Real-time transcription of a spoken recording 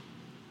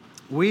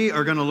We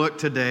are going to look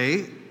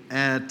today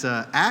at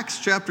Acts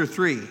chapter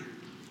 3.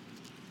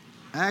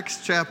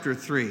 Acts chapter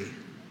 3.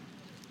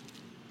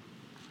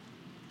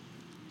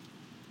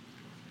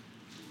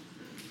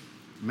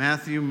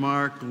 Matthew,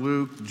 Mark,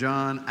 Luke,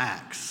 John,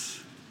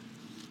 Acts.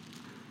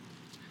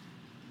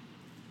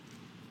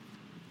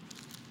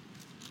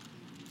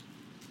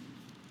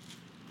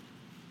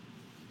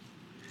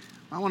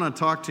 I want to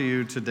talk to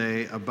you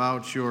today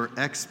about your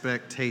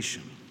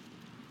expectation.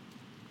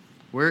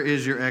 Where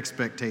is your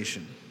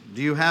expectation?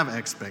 Do you have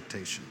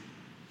expectation?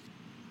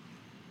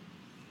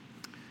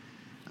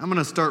 I'm going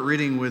to start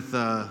reading with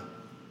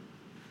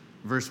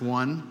verse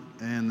 1,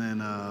 and then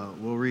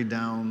we'll read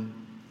down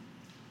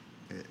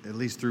at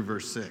least through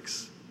verse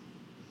 6.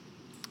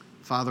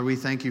 Father, we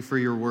thank you for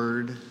your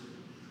word.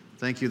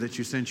 Thank you that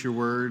you sent your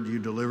word, you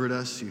delivered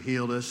us, you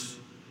healed us.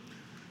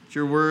 It's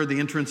your word,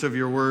 the entrance of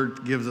your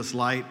word gives us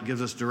light,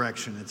 gives us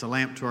direction. It's a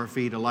lamp to our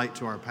feet, a light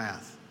to our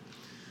path.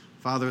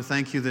 Father,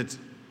 thank you that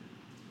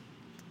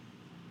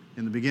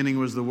in the beginning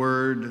was the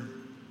Word,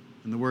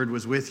 and the Word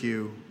was with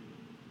you.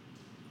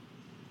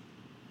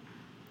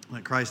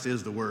 That Christ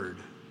is the Word.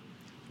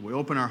 We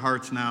open our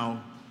hearts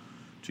now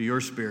to your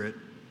Spirit,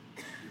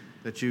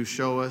 that you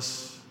show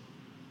us,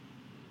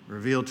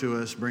 reveal to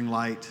us, bring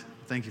light.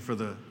 Thank you for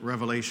the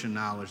revelation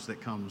knowledge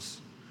that comes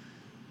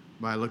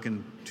by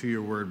looking to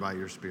your Word by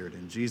your Spirit.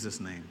 In Jesus'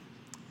 name,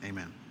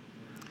 amen.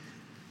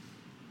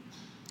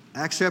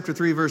 Acts chapter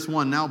 3, verse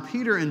 1. Now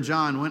Peter and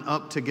John went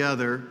up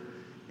together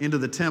into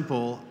the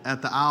temple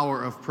at the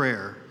hour of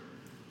prayer,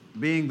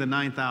 being the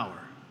 9th hour.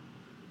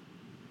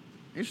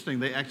 Interesting,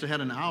 they actually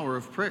had an hour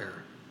of prayer.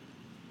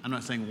 I'm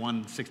not saying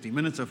 60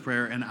 minutes of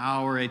prayer, an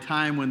hour, a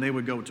time when they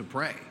would go to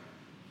pray.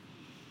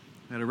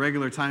 At a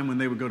regular time when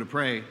they would go to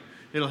pray.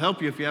 It'll help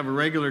you if you have a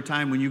regular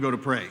time when you go to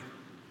pray.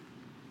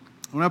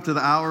 Went up to the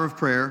hour of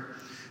prayer,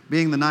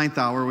 being the 9th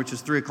hour, which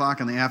is 3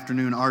 o'clock in the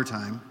afternoon, our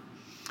time.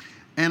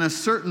 And a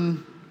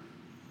certain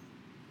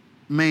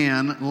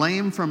man,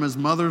 lame from his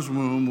mother's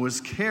womb,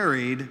 was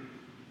carried,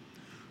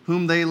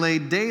 whom they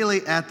laid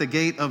daily at the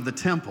gate of the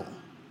temple,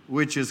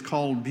 which is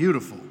called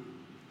Beautiful,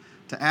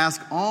 to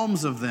ask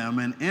alms of them,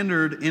 and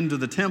entered into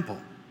the temple.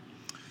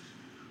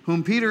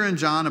 Whom Peter and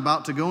John,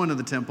 about to go into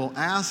the temple,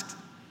 asked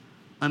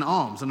an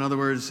alms. In other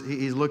words,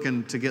 he's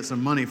looking to get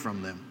some money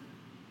from them.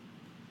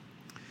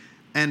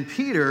 And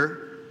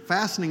Peter,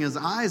 fastening his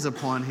eyes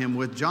upon him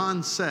with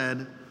John,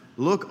 said,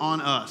 "Look on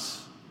us."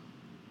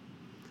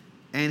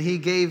 And he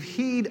gave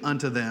heed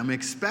unto them,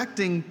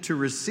 expecting to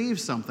receive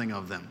something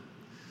of them.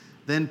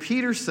 Then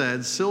Peter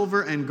said,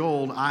 "Silver and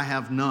gold I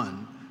have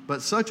none,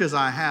 but such as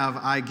I have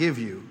I give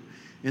you.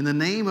 In the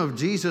name of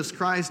Jesus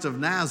Christ of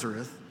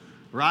Nazareth,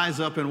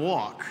 rise up and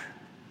walk."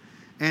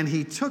 And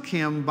he took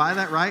him by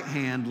that right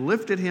hand,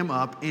 lifted him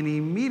up, and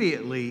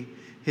immediately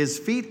his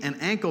feet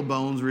and ankle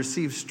bones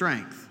received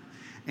strength.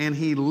 And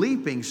he,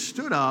 leaping,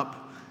 stood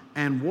up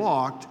and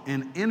walked,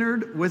 and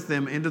entered with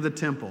them into the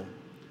temple,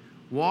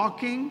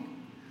 walking,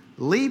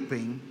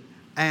 leaping,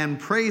 and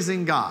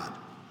praising God.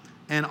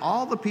 And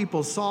all the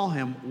people saw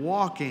him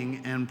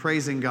walking and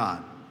praising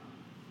God.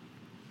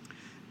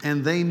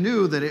 And they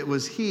knew that it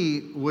was he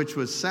which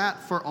was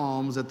sat for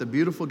alms at the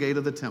beautiful gate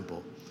of the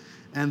temple.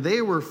 And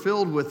they were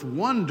filled with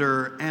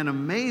wonder and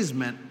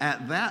amazement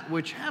at that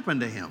which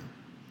happened to him.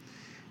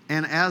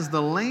 And as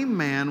the lame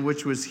man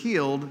which was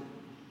healed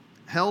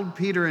held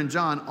Peter and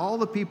John, all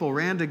the people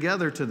ran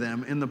together to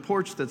them in the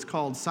porch that's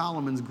called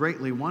Solomon's,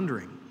 greatly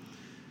wondering.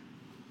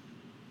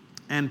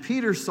 And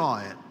Peter saw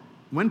it.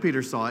 When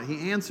Peter saw it,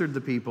 he answered the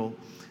people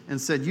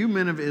and said, "You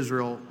men of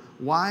Israel,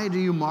 why do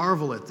you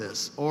marvel at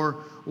this? Or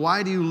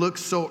why do you look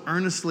so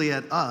earnestly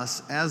at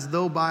us, as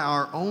though by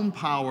our own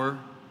power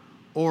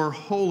or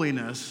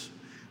holiness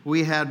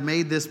we had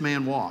made this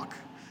man walk?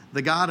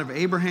 The God of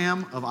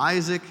Abraham, of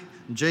Isaac,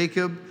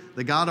 Jacob,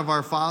 the God of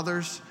our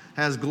fathers,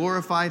 has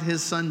glorified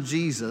his son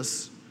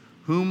Jesus,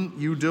 whom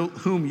you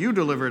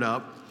delivered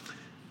up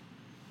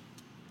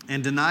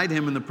and denied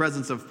him in the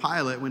presence of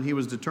Pilate when he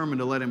was determined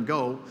to let him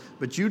go.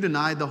 But you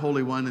denied the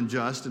Holy One and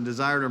just, and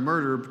desired a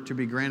murder to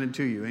be granted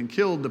to you, and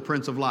killed the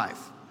Prince of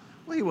Life."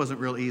 Well, he wasn't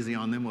real easy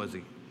on them, was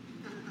he?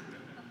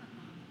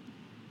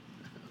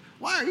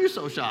 Why are you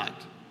so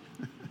shocked?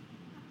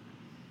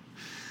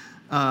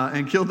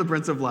 And killed the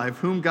Prince of Life,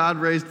 whom God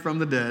raised from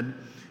the dead,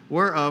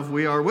 whereof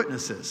we are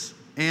witnesses.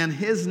 And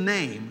his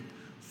name,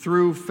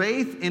 through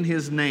faith in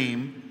his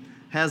name,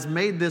 has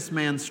made this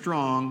man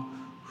strong,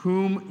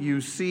 whom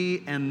you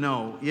see and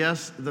know.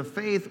 Yes, the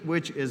faith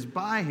which is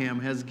by him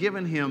has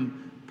given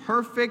him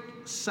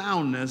perfect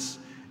soundness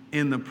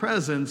in the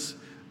presence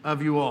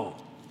of you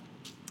all.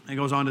 He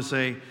goes on to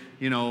say,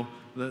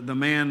 the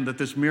man that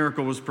this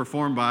miracle was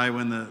performed by,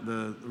 when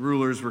the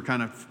rulers were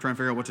kind of trying to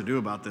figure out what to do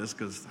about this,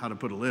 because how to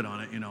put a lid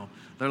on it,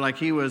 They're like,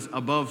 he was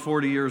above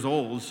 40 years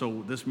old,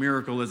 so this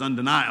miracle is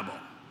undeniable.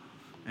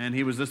 And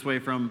he was this way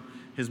from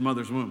his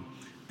mother's womb.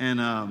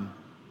 And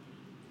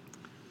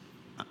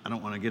I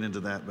don't want to get into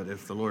that, but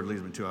if the Lord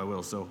leads me to, I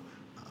will. So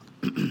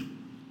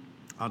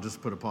I'll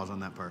just put a pause on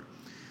that part.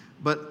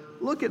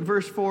 But look at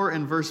verse 4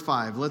 and verse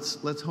 5.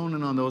 Let's hone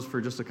in on those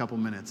for just a couple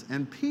minutes.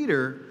 And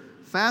Peter,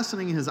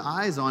 fastening his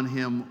eyes on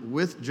him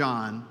with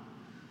John,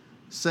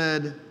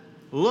 said,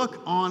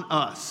 "Look on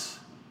us."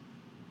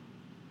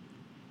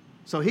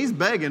 So he's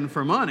begging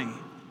for money.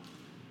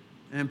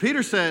 And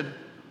Peter said,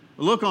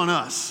 "Look on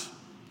us."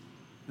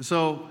 And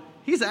so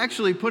he's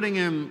actually putting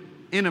him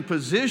in a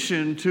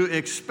position to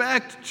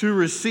expect to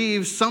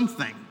receive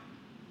something.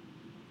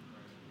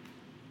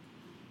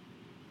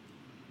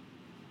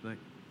 Like,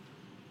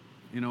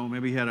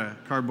 maybe he had a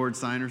cardboard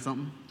sign or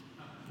something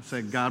that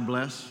said, "God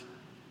bless."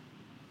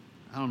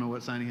 I don't know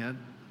what sign he had.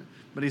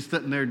 But he's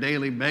sitting there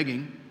daily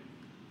begging.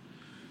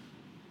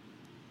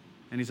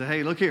 And he said,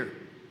 "Hey, look here.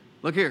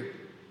 Look here."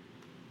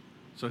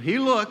 So he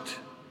looked.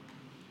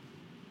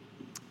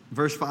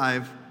 Verse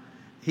 5,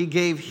 he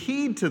gave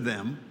heed to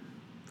them,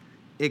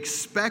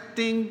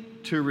 expecting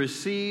to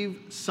receive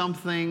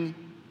something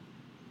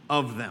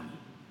of them.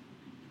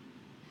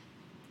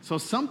 So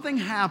something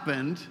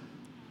happened.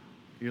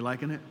 You're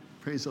liking it?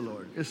 Praise the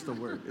Lord. It's the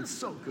word. It's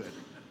so good.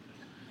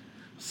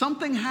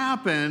 Something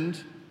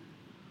happened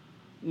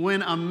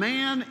when a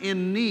man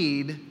in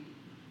need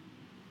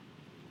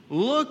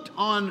looked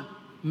on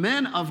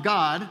men of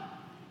God,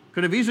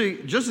 could have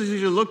just as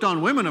easily looked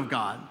on women of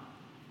God,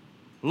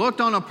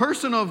 looked on a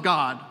person of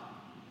God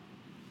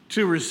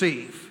to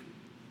receive.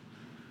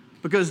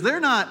 Because they're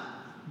not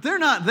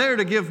there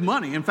to give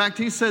money. In fact,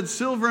 he said,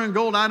 "Silver and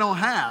gold I don't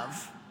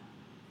have,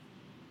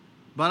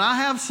 but I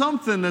have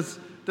something that's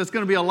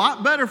going to be a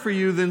lot better for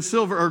you than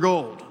silver or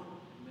gold."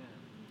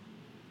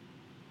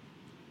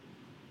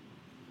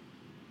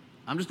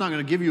 I'm just not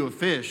going to give you a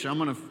fish. I'm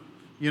going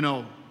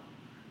to,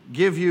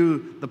 give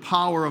you the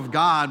power of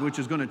God, which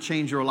is going to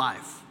change your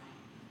life.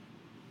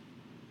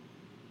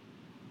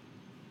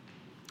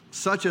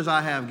 "Such as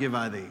I have, give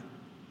I thee.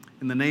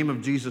 In the name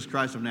of Jesus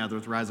Christ of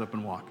Nazareth, rise up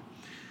and walk."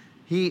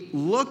 He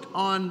looked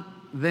on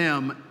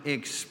them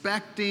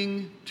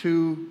expecting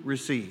to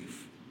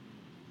receive.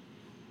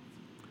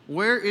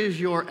 Where is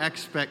your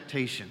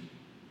expectation?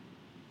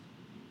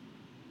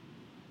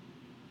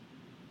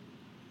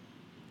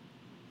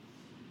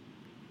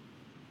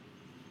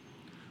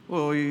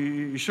 Well,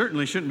 you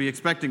certainly shouldn't be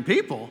expecting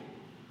people.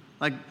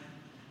 Like,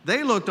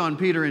 he looked on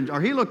Peter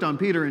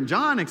and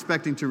John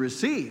expecting to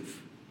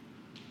receive.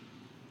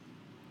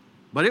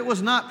 But it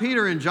was not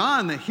Peter and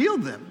John that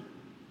healed them.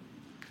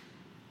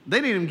 They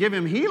didn't even give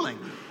him healing.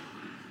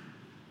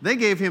 They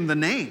gave him the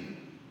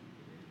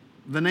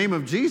name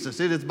of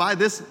Jesus. It is by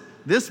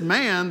this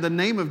man, the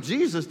name of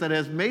Jesus, that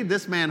has made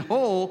this man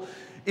whole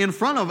in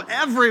front of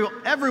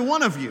every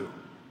one of you.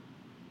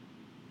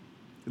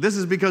 This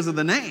is because of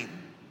the name.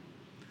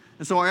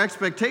 And so our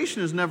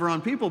expectation is never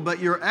on people, but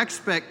your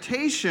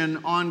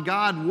expectation on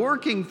God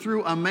working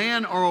through a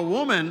man or a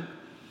woman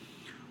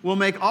will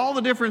make all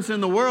the difference in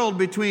the world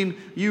between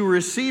you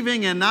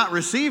receiving and not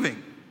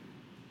receiving.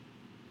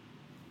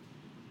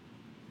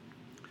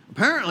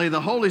 Apparently,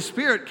 the Holy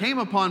Spirit came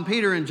upon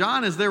Peter and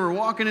John as they were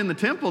walking in the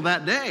temple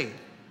that day,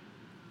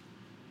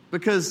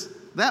 because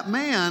that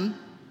man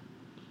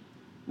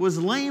was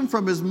lame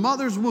from his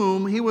mother's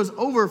womb. He was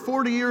over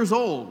 40 years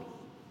old.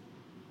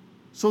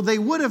 So they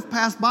would have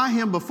passed by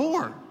him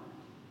before.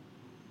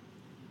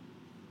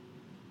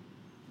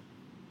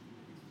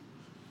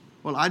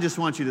 Well, I just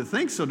want you to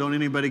think so. Don't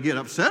anybody get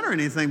upset or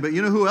anything. But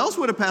you know who else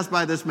would have passed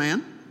by this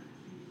man?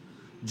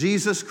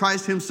 Jesus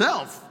Christ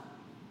himself.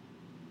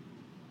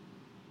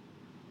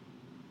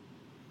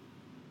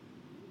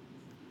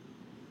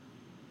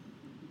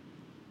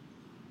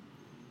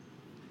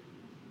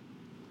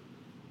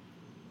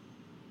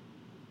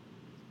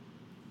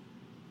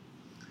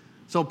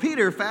 So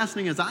Peter,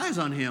 fastening his eyes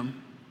on him,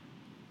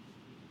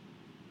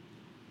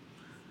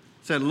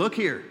 said, "Look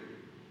here.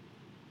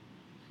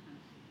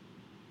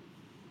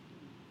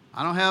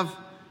 I don't have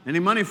any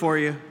money for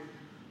you,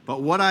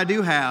 but what I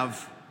do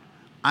have,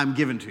 I'm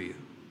giving to you.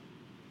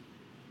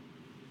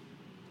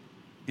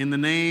 In the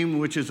name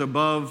which is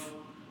above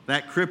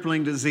that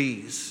crippling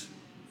disease,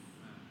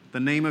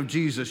 the name of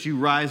Jesus, you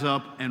rise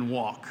up and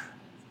walk."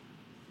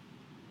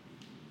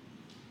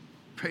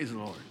 Praise the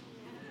Lord.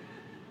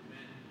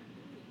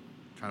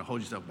 Try to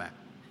hold yourself back.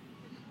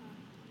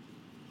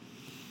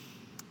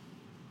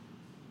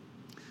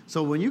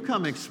 So when you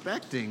come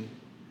expecting,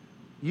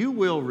 you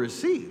will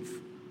receive.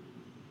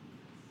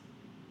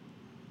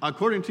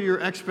 According to your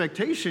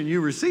expectation,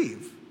 you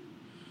receive.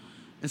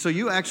 And so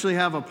you actually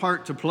have a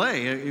part to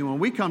play. When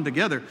we come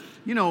together,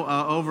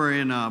 over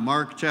in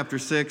Mark chapter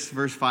 6,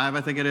 verse 5,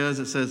 I think it is,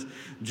 it says,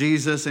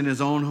 Jesus in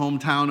his own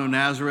hometown of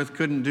Nazareth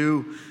couldn't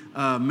do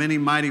many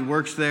mighty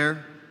works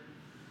there,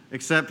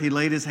 except he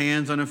laid his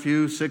hands on a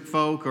few sick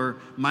folk,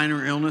 or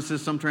minor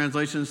illnesses, some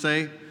translations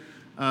say,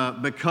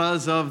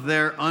 because of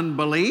their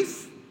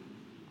unbelief.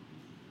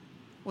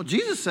 Well,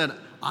 Jesus said,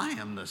 "I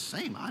am the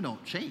same. I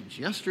don't change.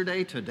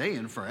 Yesterday, today,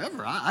 and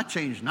forever. I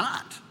change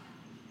not."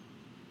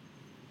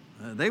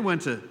 They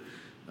went to,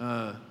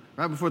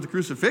 right before the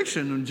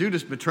crucifixion, when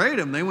Judas betrayed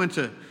him, they went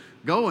to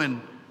go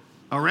and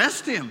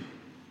arrest him.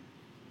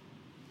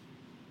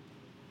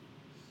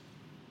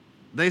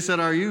 They said,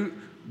 "Are you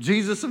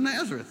Jesus of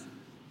Nazareth?"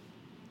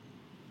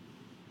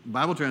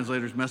 Bible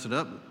translators mess it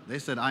up. They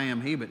said, "I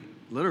am he," but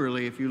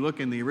literally, if you look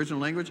in the original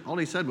language, all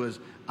he said was,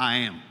 "I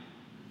am."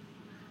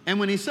 And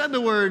when he said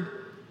the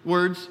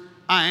words,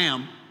 "I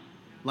am,"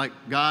 like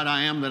God,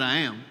 I am that I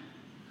am,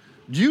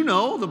 do you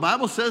know the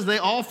Bible says they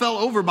all fell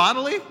over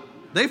bodily?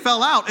 They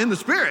fell out in the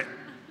spirit.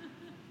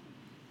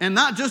 And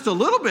not just a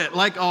little bit,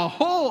 like a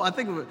whole, I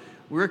think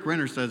Rick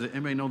Renner says it.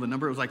 Anybody know the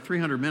number? It was like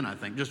 300 men, I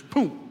think. Just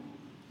boom,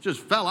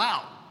 just fell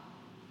out.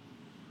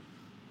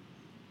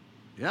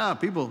 Yeah,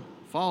 people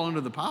fall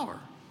under the power.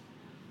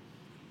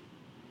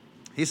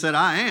 He said,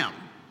 "I am."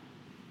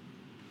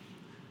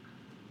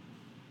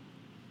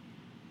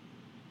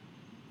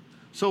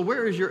 So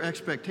where is your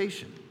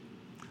expectation?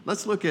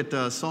 Let's look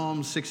at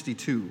Psalm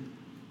 62.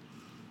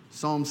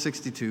 Psalm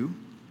 62.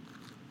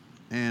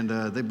 And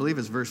they believe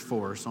it's verse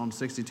 4. Psalm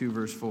 62,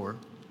 verse 4.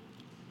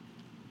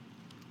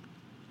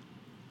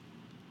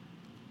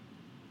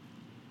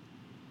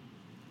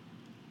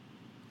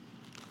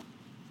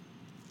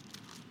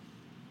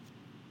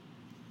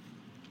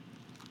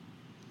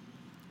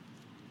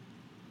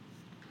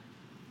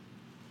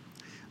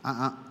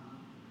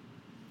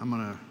 I'm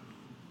going to, if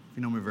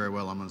you know me very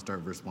well, I'm going to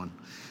start verse 1.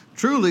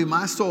 "Truly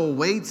my soul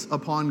waits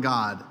upon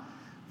God.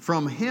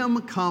 From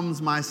him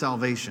comes my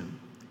salvation.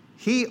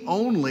 He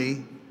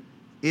only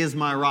is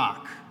my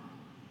rock."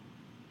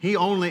 He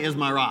only is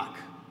my rock.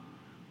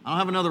 I don't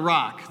have another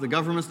rock. The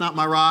government's not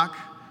my rock.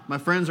 My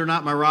friends are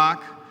not my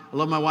rock. I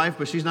love my wife,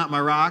 but she's not my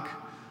rock.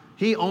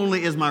 He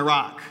only is my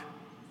rock.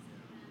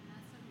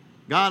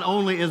 God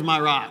only is my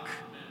rock.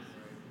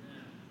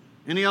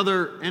 Any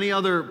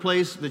other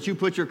place that you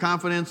put your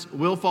confidence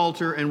will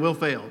falter and will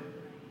fail.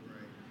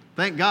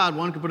 Thank God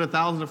one can put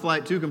 1,000 to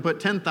flight, two can put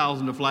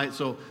 10,000 to flight.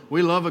 So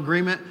we love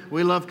agreement.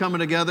 We love coming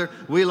together.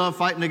 We love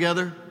fighting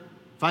together.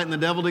 Fighting the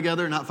devil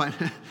together, not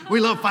fighting. We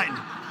love fighting.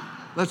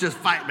 Let's just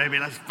fight, baby.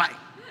 Let's fight.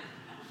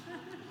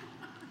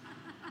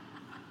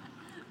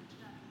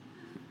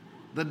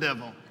 The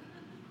devil.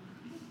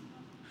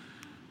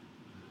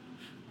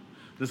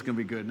 This is going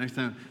to be good. Next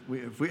time,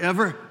 if we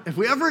ever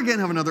again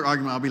have another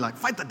argument, I'll be like,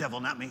 "Fight the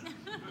devil, not me."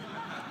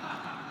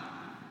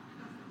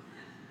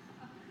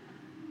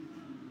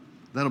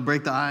 That'll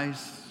break the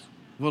ice.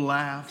 We'll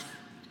laugh.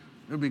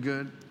 It'll be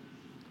good.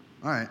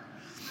 All right.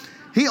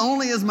 "He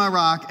only is my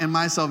rock and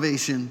my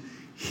salvation.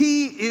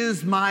 He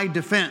is my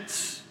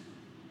defense.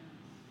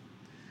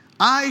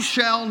 I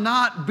shall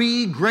not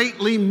be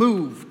greatly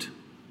moved."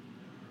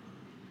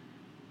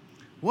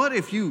 What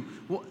if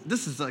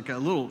this is like a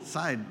little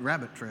side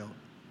rabbit trail.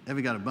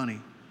 Evie got a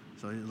bunny,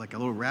 so it's like a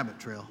little rabbit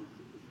trail.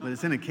 But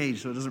it's in a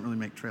cage, so it doesn't really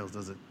make trails,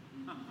 does it?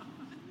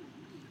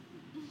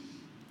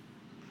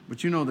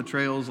 But you know the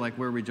trails, like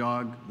where we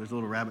jog, there's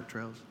little rabbit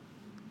trails.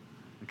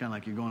 They're kind of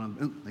like you're going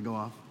on, they go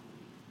off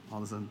all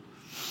of a sudden.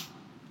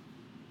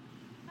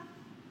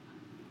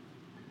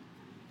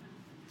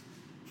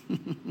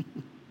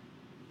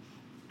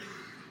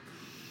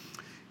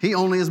 He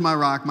only is my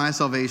rock, my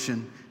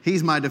salvation.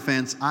 He's my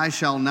defense. I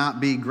shall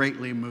not be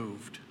greatly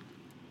moved.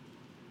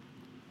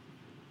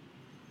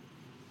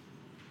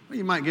 Well,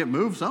 you might get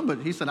moved some, but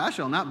he said, I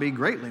shall not be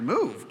greatly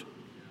moved.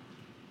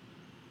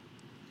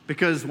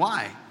 Because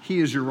why? He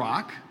is your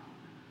rock.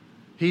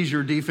 He's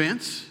your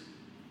defense.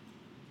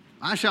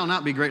 I shall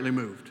not be greatly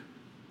moved.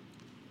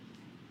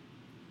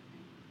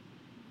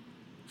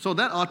 So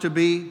that ought to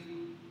be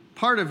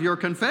part of your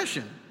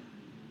confession.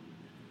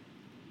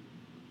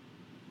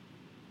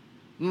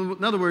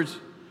 In other words,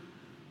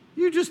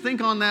 you just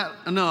think on that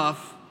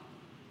enough.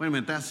 Wait a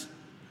minute,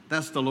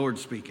 that's the Lord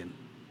speaking.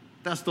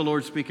 That's the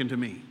Lord speaking to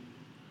me.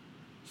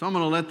 So I'm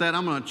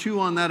going to chew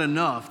on that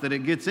enough that it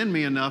gets in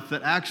me enough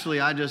that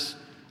actually I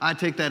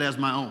take that as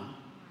my own.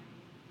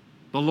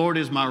 The Lord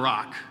is my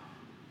rock.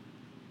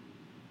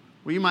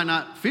 Well, you might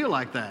not feel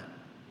like that.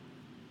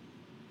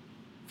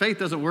 Faith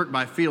doesn't work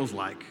by feels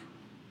like.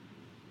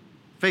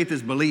 Faith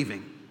is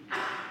believing.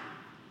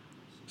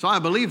 So I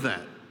believe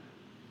that.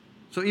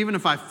 So even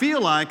if I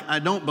feel like I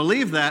don't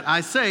believe that,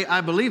 I say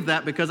I believe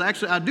that because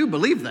actually I do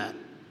believe that.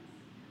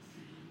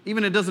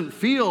 Even it doesn't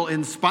feel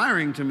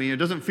inspiring to me, it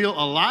doesn't feel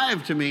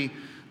alive to me,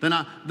 then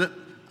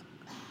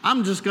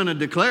I'm just going to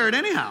declare it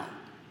anyhow.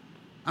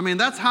 I mean,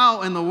 that's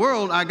how in the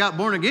world I got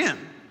born again.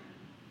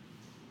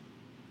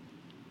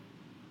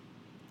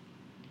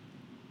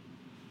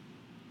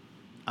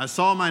 I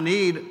saw my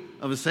need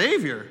of a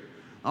Savior.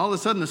 All of a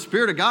sudden, the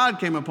Spirit of God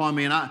came upon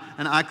me, and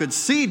I could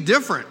see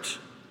different.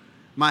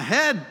 My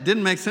head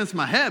didn't make sense in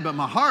my head, but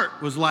my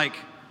heart was like,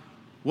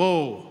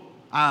 whoa,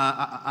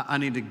 I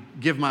need to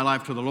give my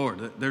life to the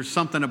Lord. There's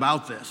something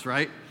about this,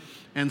 right?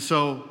 And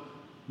so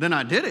then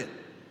I did it.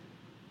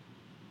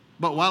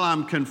 But while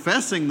I'm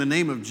confessing the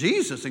name of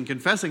Jesus and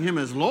confessing Him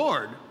as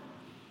Lord,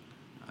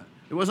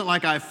 it wasn't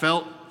like I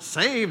felt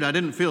saved. I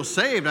didn't feel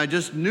saved. I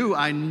just knew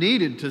I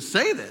needed to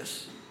say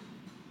this.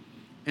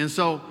 And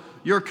so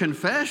your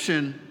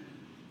confession,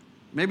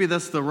 maybe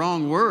that's the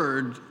wrong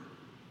word.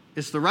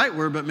 It's the right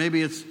word, but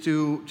maybe it's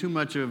too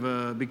much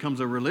of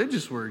becomes a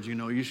religious word. You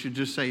know, you should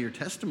just say your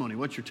testimony.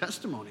 What's your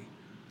testimony?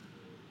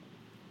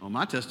 Well,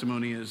 my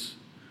testimony is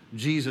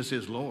Jesus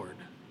is Lord.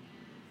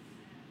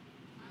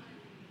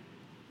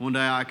 One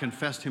day I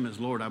confessed him as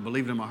Lord. I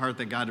believed in my heart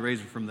that God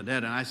raised him from the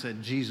dead, and I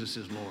said, Jesus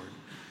is Lord.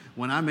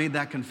 When I made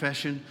that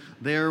confession,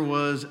 there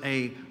was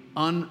a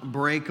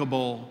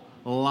unbreakable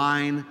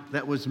line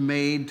that was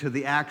made to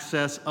the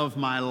access of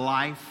my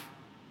life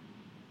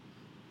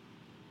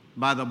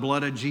by the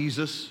blood of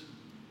Jesus,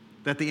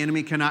 that the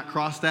enemy cannot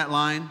cross that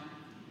line.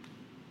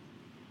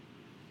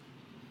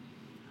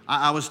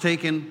 I was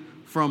taken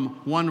from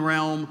one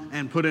realm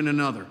and put in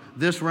another.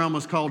 This realm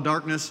is called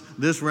darkness.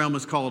 This realm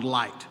is called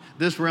light.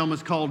 This realm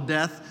is called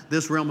death.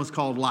 This realm is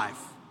called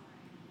life.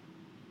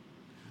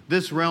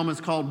 This realm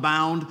is called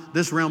bound.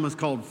 This realm is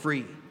called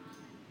free.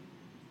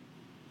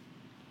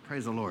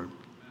 Praise the Lord.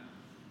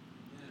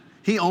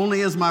 He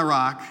only is my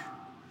rock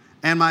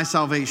and my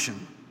salvation.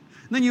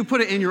 And then you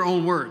put it in your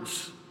own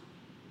words.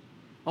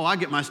 Oh, I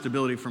get my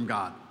stability from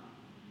God.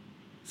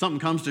 Something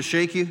comes to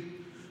shake you.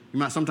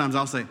 Sometimes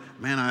I'll say,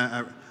 man,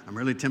 I'm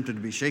really tempted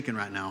to be shaken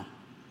right now.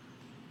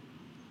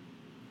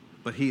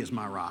 But he is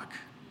my rock.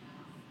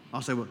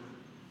 I'll say, well,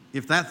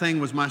 if that thing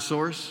was my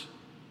source,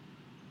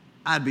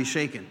 I'd be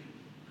shaken.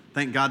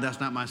 Thank God that's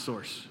not my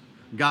source.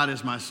 God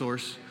is my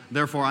source.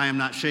 Therefore, I am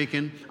not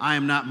shaken. I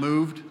am not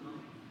moved.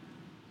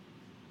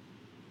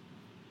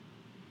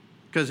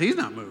 Because he's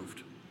not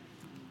moved.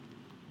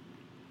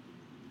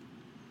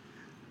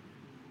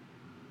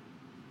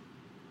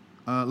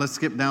 Let's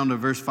skip down to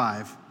verse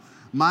 5.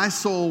 My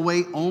soul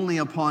wait only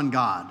upon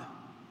God,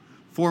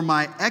 for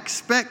my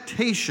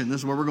expectation, this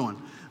is where we're going,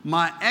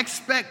 my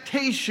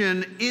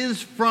expectation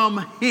is from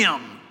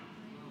him.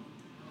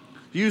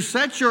 You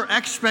set your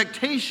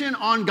expectation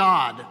on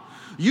God.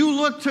 You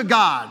look to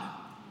God.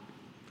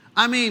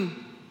 I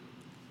mean,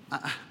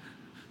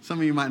 some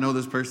of you might know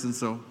this person,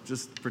 so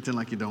just pretend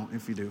like you don't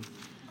if you do.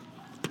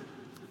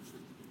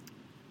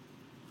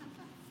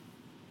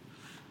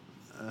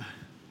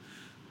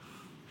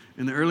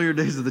 In the earlier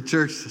days of the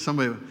church,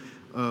 somebody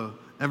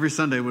every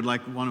Sunday would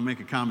want to make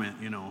a comment,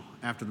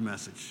 after the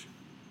message.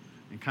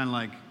 And kind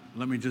of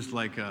let me just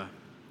I don't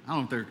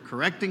know if they're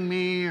correcting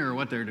me or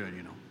what they're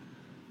doing,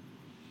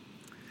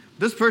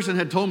 This person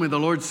had told me the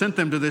Lord sent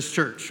them to this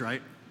church,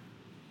 right?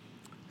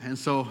 And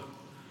so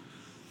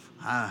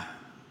I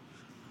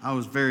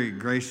was very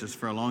gracious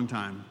for a long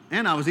time.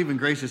 And I was even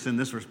gracious in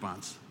this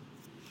response.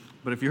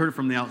 But if you heard it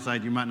from the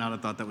outside, you might not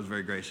have thought that was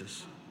very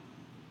gracious.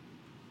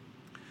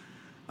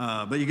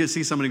 But you could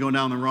see somebody going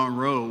down the wrong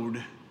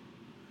road.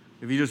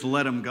 If you just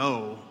let them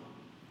go,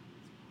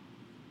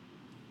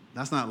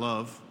 that's not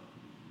love.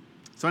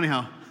 So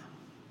anyhow,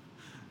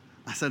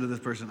 I said to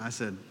this person, I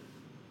said,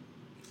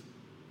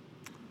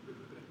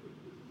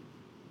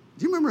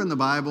 do you remember in the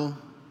Bible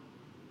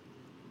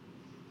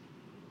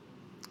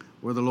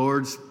where the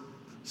Lord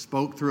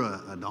spoke through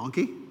a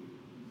donkey?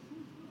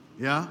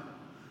 Yeah?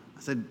 I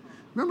said,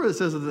 remember it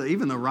says that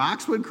even the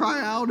rocks would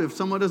cry out if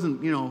someone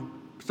doesn't,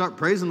 start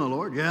praising the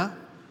Lord? Yeah?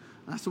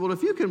 I said, well,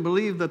 if you can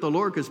believe that the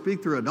Lord could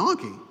speak through a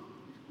donkey,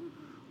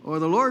 or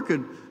the Lord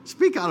could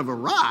speak out of a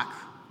rock,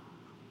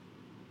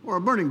 or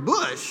a burning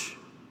bush,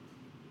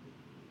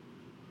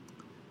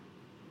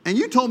 and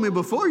you told me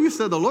before, you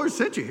said the Lord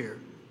sent you here,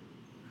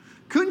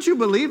 couldn't you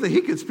believe that he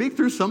could speak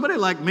through somebody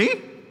like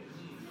me?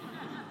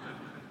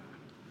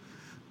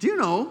 Do you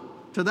know,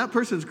 to that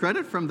person's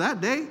credit, from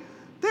that day,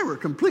 they were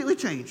completely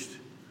changed.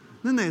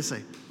 Then they'd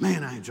say,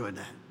 man, I enjoyed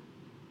that.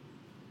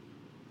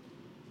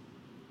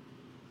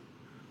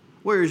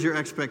 Where is your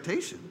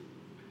expectation?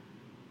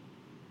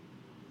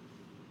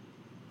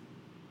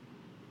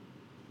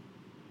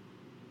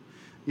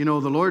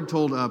 The Lord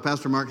told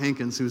Pastor Mark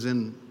Hankins, who's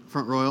in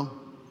Front Royal,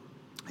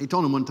 he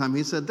told him one time,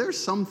 he said, there's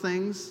some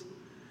things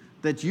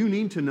that you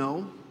need to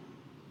know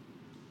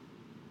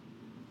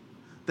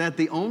that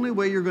the only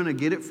way you're going to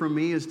get it from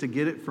me is to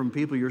get it from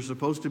people you're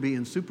supposed to be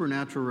in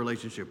supernatural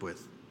relationship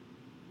with.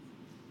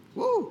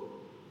 Whoa.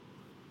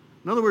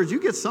 In other words, you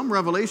get some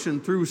revelation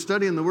through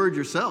studying the Word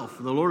yourself.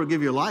 The Lord will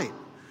give you light.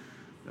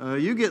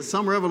 You get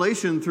some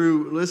revelation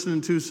through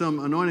listening to some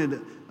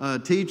anointed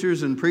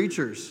teachers and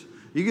preachers.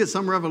 You get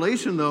some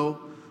revelation, though,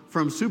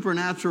 from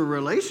supernatural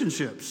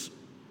relationships,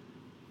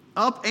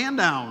 up and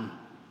down,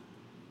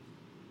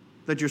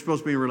 that you're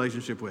supposed to be in a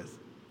relationship with.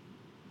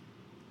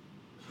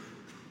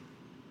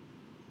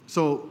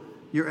 So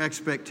your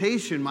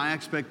expectation, my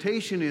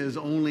expectation is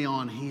only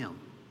on him.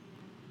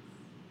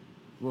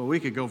 Well, we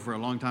could go for a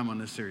long time on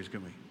this series,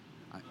 couldn't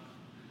we?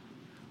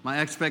 My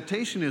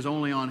expectation is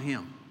only on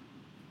him.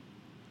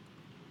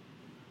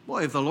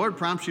 Boy, if the Lord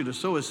prompts you to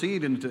sow a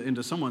seed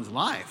into someone's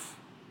life,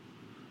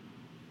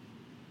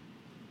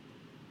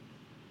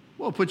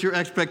 well, put your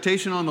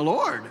expectation on the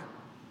Lord.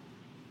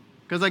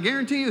 Because I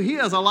guarantee you, he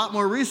has a lot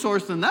more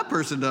resource than that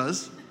person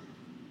does.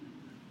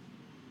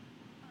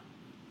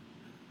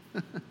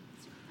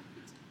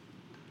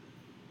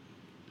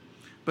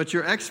 But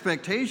your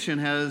expectation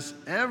has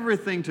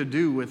everything to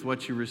do with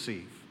what you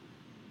receive.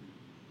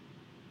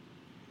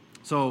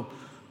 So,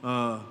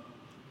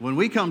 when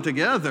we come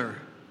together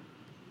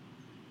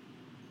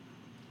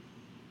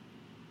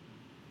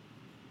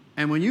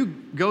And when you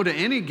go to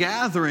any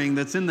gathering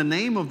that's in the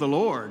name of the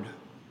Lord,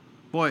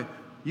 boy,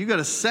 you got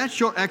to set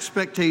your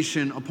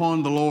expectation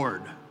upon the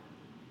Lord.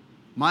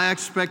 My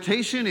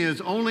expectation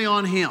is only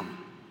on Him.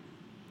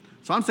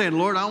 So I'm saying,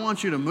 Lord, I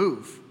want you to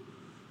move.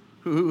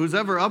 Who's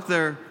ever up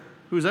there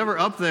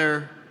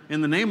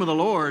in the name of the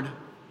Lord,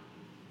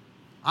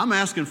 I'm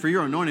asking for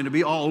your anointing to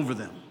be all over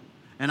them.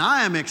 And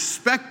I am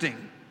expecting,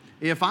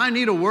 if I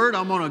need a word,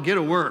 I'm going to get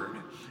a word.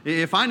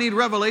 If I need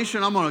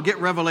revelation, I'm going to get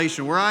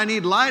revelation. Where I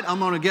need light, I'm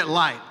going to get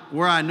light.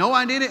 Where I know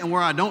I need it and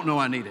where I don't know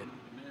I need it.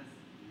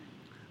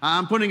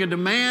 I'm putting a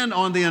demand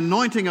on the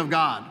anointing of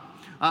God.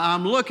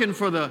 I'm looking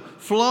for the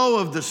flow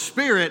of the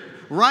Spirit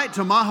right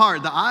to my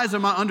heart, the eyes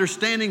of my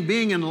understanding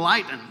being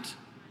enlightened.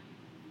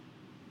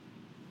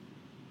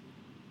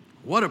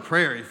 What a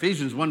prayer,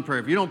 Ephesians 1 prayer.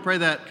 If you don't pray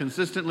that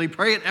consistently,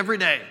 pray it every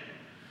day.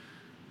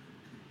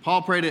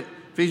 Paul prayed it,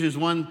 Ephesians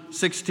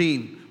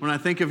 1:16, when I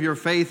think of your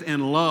faith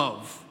and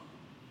love,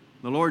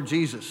 the Lord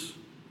Jesus.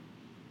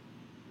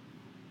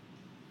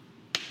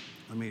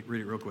 Let me read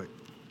it real quick.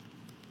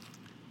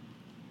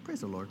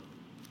 Praise the Lord.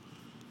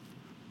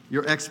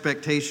 Your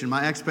expectation,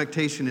 my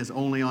expectation is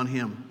only on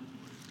Him.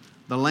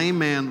 The lame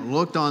man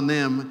looked on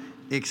them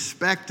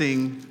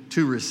expecting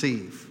to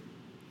receive.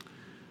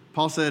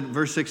 Paul said,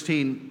 verse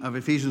 16 of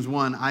Ephesians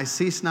 1, I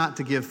cease not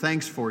to give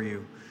thanks for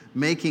you,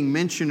 making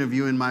mention of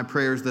you in my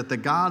prayers, that the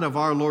God of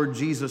our Lord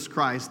Jesus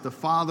Christ, the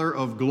Father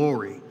of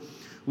glory,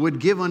 would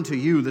give unto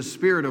you the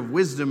spirit of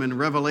wisdom and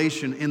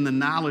revelation in the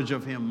knowledge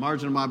of Him.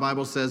 Margin of my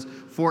Bible says,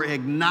 for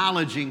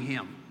acknowledging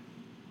Him.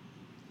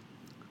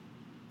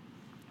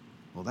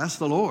 Well, that's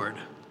the Lord.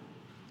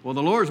 Well,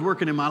 the Lord's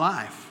working in my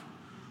life.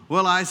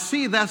 Well, I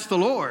see that's the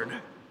Lord.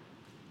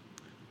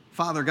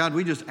 Father God,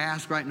 we just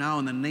ask right now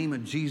in the name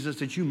of Jesus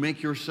that you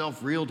make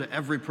yourself real to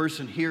every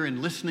person here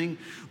and listening,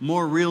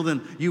 more real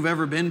than you've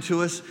ever been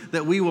to us,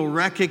 that we will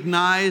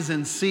recognize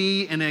and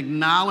see and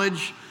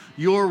acknowledge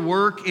your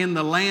work in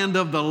the land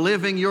of the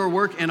living, your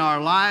work in our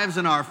lives,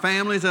 in our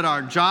families, at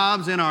our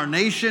jobs, in our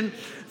nation.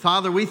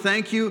 Father, we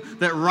thank you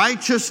that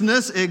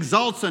righteousness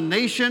exalts a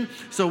nation.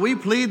 So we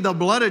plead the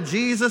blood of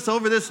Jesus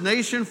over this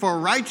nation for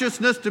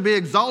righteousness to be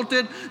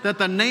exalted, that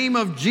the name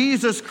of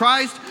Jesus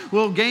Christ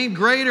will gain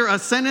greater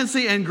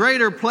ascendancy and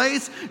greater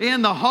place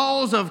in the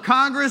halls of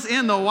Congress,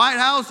 in the White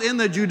House, in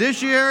the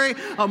judiciary,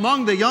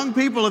 among the young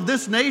people of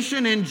this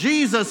nation, in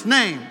Jesus'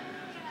 name.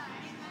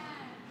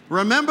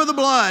 Remember the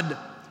blood.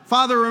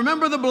 Father,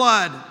 remember the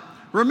blood.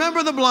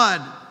 Remember the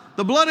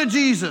blood of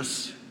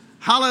Jesus.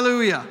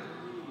 Hallelujah.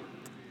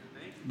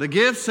 The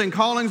gifts and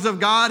callings of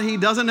God, He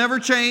doesn't ever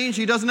change.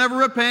 He doesn't ever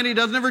repent. He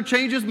doesn't ever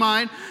change His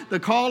mind. The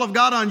call of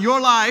God on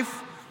your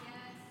life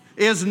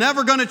is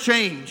never going to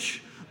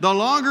change. The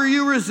longer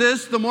you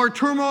resist, the more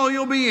turmoil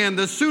you'll be in.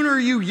 The sooner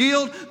you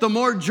yield, the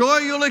more joy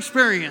you'll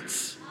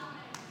experience.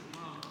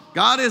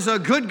 God is a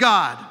good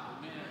God.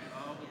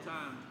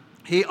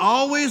 He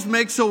always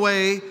makes a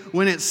way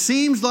when it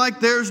seems like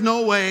there's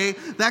no way.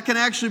 That can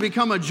actually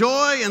become a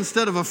joy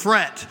instead of a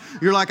fret.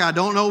 You're like, I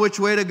don't know which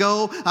way to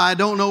go. I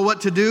don't know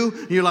what to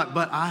do. You're like,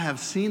 but I have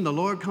seen the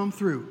Lord come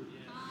through.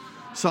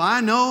 So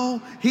I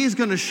know He's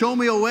going to show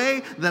me a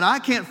way that I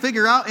can't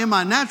figure out in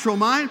my natural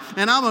mind.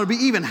 And I'm going to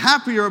be even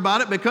happier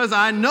about it because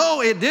I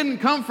know it didn't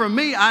come from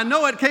me. I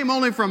know it came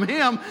only from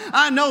Him.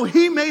 I know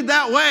He made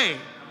that way.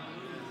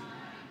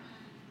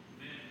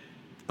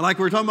 Like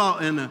we're talking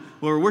about,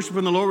 we're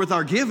worshiping the Lord with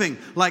our giving.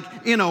 Like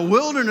in a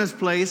wilderness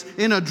place,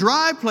 in a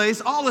dry place,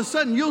 all of a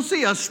sudden you'll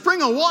see a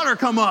spring of water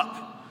come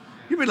up.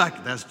 You'll be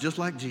like, that's just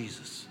like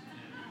Jesus.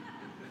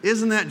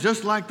 Isn't that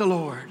just like the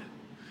Lord?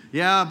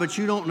 Yeah, but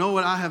you don't know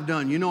what I have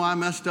done. You know I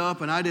messed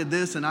up and I did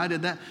this and I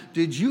did that.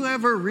 Did you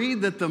ever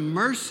read that the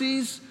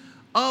mercies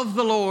of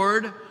the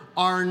Lord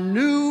are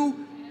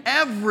new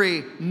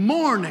every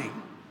morning?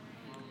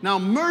 Now,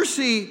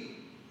 mercy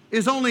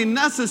is only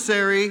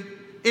necessary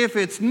if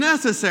it's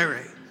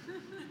necessary.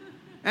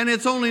 And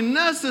it's only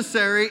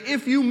necessary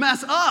if you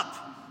mess up.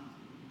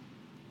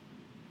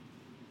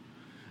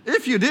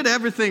 If you did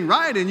everything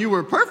right and you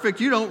were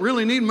perfect, you don't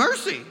really need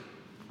mercy.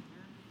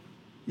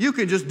 You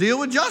can just deal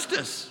with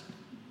justice.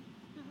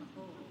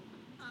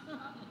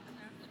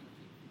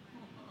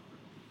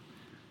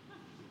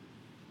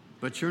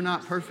 But you're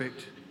not perfect.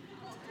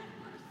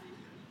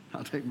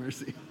 I'll take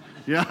mercy.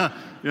 Yeah,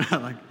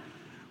 like,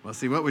 well,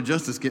 see, what would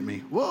justice get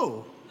me?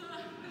 Whoa.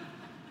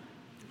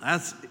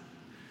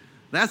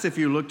 That's if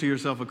you look to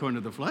yourself according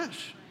to the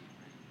flesh.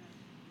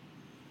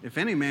 If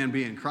any man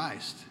be in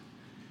Christ,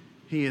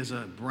 he is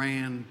a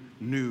brand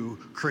new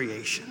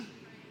creation.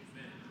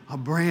 A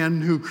brand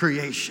new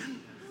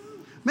creation.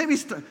 Maybe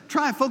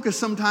try and focus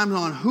sometimes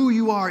on who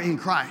you are in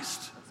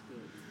Christ.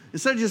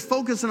 Instead of just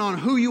focusing on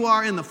who you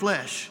are in the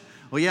flesh.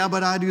 Well, yeah,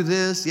 but I do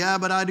this. Yeah,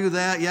 but I do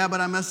that. Yeah,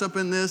 but I mess up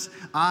in this.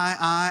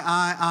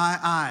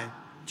 I.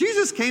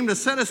 Jesus came to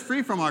set us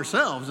free from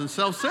ourselves and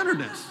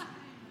self-centeredness.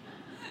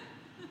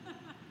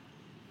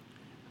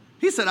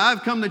 He said,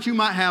 I've come that you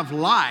might have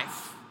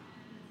life,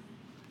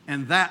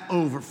 and that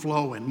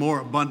overflowing, more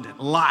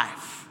abundant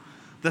life.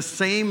 The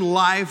same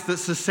life that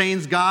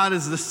sustains God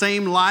is the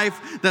same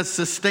life that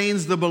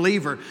sustains the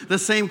believer. The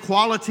same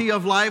quality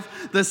of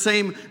life, the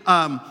same,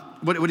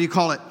 what do you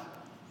call it?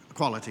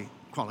 Quality.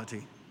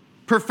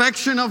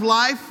 Perfection of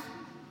life,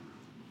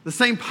 the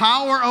same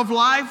power of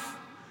life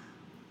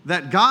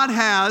that God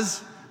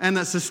has and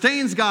that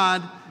sustains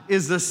God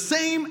is the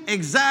same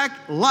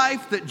exact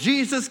life that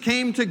Jesus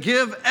came to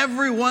give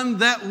everyone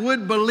that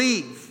would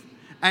believe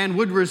and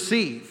would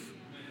receive.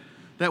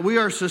 That we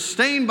are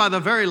sustained by the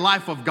very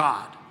life of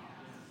God.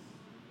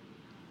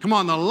 Come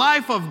on, the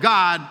life of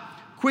God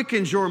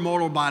quickens your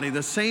mortal body.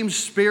 The same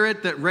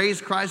Spirit that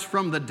raised Christ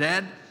from the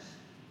dead.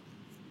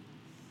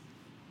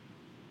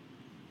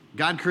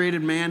 God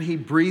created man. He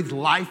breathed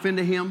life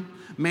into him.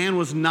 Man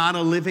was not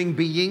a living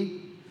being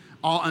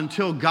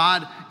until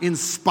God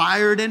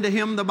inspired into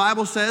him, the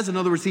Bible says. In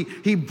other words,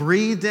 he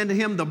breathed into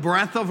him the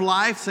breath of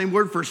life. Same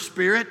word for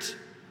spirit.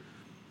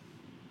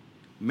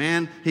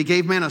 Man, he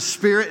gave man a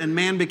spirit, and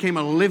man became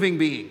a living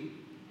being.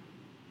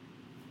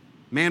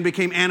 Man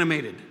became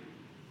animated.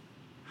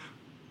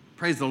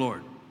 Praise the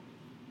Lord.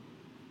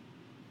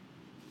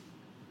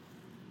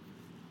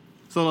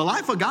 So the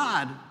life of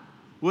God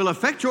will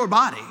affect your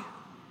body.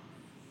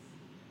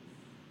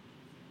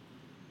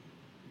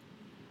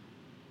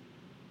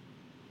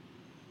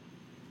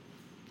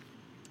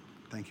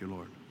 Thank you,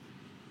 Lord.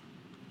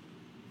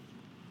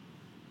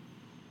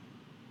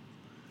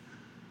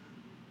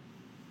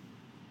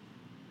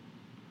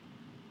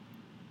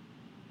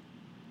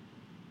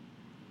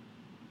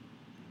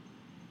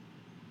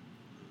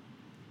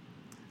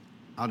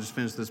 I'll just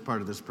finish this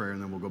part of this prayer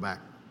and then we'll go back.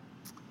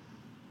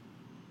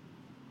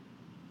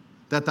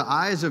 That the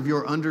eyes of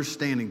your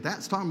understanding,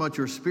 that's talking about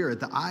your spirit,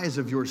 the eyes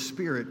of your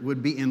spirit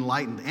would be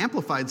enlightened.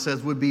 Amplified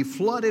says would be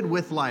flooded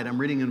with light. I'm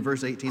reading in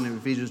verse 18 of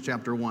Ephesians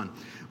chapter 1.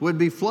 Would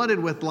be flooded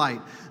with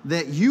light,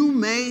 that you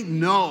may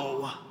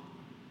know.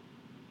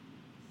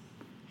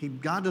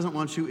 God doesn't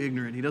want you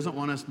ignorant. He doesn't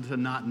want us to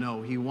not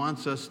know. He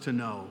wants us to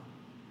know.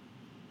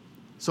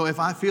 So if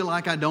I feel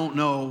like I don't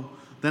know,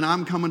 then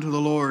I'm coming to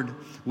the Lord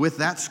with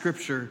that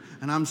scripture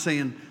and I'm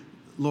saying,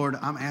 Lord,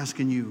 I'm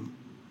asking you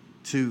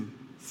to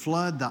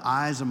flood the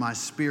eyes of my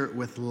spirit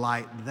with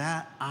light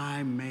that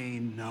I may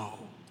know.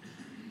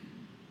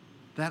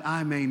 That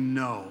I may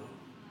know.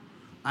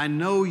 I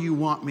know you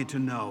want me to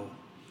know.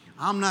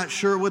 I'm not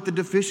sure what the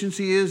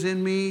deficiency is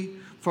in me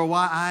for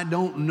why I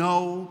don't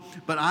know,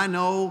 but I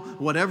know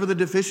whatever the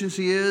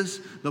deficiency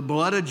is, the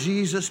blood of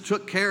Jesus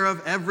took care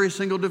of every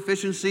single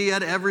deficiency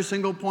at every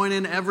single point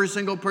in every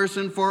single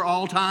person for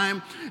all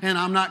time. And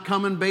I'm not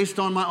coming based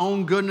on my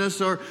own goodness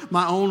or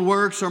my own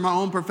works or my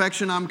own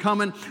perfection. I'm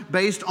coming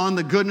based on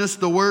the goodness,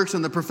 the works,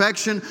 and the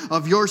perfection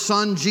of your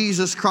Son,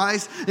 Jesus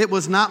Christ. It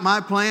was not my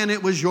plan.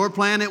 It was your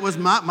plan. It was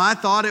my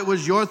thought. It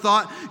was your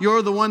thought.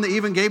 You're the one that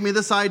even gave me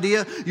this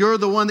idea. You're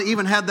the one that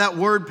even had that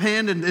word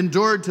penned and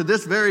endured to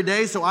this very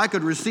day so I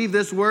could receive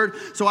this word,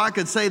 so I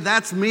could say,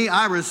 that's me,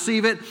 I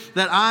receive it,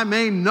 that I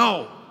may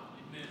know.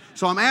 Amen.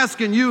 So I'm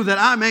asking you that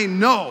I may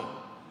know.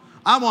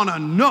 I want to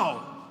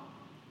know.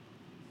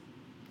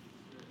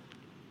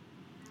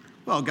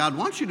 Well, God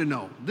wants you to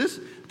know. This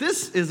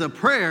is a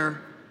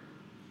prayer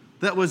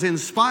that was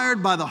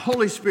inspired by the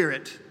Holy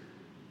Spirit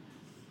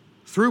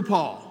through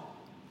Paul.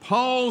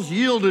 Paul's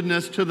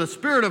yieldedness to the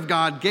Spirit of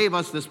God gave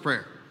us this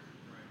prayer.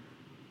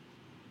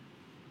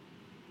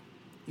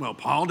 Well,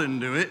 Paul didn't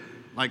do it.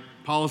 Like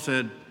Paul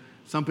said,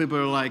 some people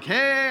are like,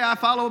 hey, I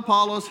follow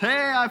Apollos.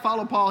 Hey, I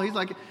follow Paul. He's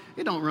like,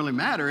 it don't really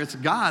matter. It's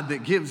God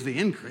that gives the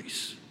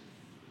increase.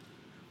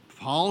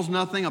 Paul's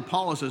nothing,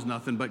 Apollos is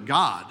nothing, but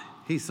God,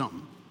 he's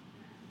something.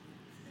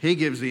 He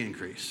gives the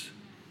increase.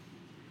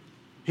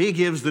 He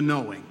gives the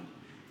knowing.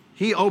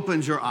 He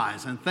opens your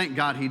eyes, and thank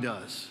God he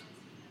does.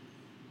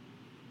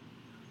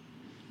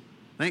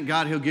 Thank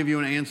God he'll give you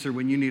an answer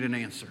when you need an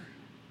answer.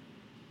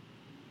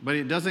 But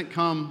it doesn't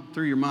come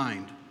through your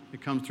mind.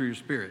 It comes through your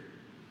spirit.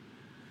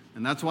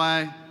 And that's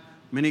why,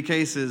 many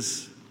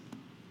cases,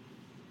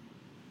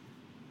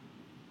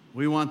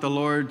 we want the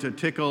Lord to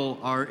tickle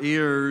our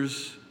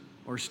ears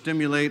or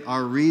stimulate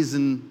our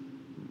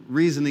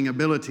reasoning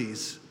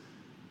abilities.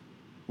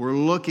 We're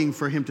looking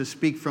for him to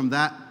speak from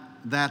that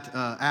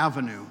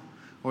avenue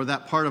or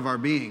that part of our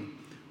being.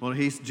 Well,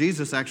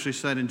 Jesus actually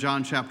said in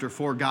John chapter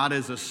 4, God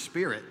is a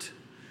spirit,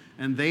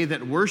 and they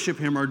that worship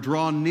him or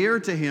draw near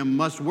to him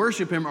must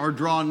worship him or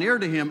draw near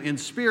to him in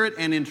spirit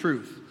and in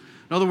truth.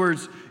 In other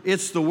words,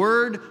 it's the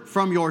word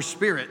from your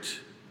spirit.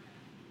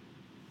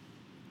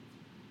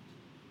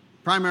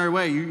 Primary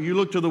way, you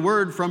look to the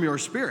word from your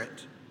spirit.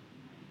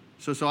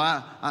 So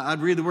I'd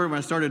read the word. When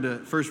I started to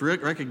first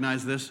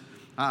recognize this,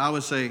 I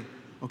would say,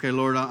 okay,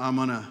 Lord, I'm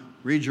going to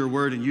read your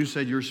word, and you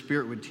said your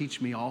spirit would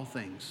teach me all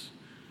things.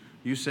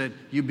 You said,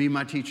 you be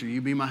my teacher,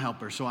 you be my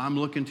helper. So I'm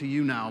looking to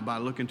you now by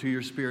looking to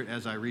your spirit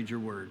as I read your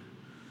word.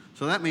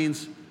 So that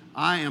means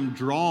I am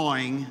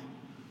drawing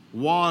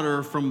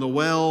water from the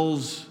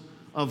wells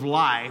of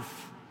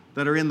life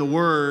that are in the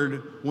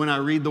word when I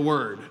read the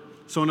word.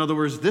 So in other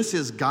words, this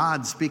is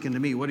God speaking to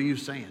me. What are you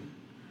saying?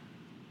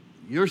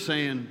 You're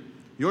saying,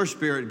 your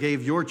Spirit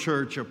gave your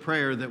church a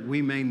prayer that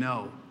we may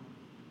know.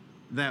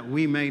 That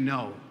we may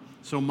know.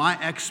 So my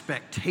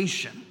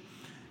expectation,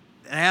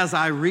 as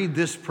I read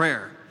this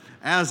prayer,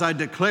 as I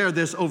declare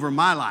this over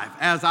my life,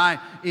 as I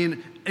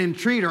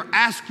entreat or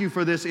ask you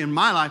for this in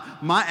my life,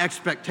 my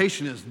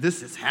expectation is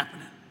this is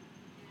happening.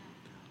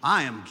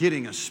 I am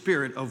getting a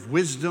spirit of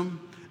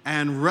wisdom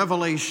and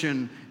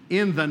revelation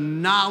in the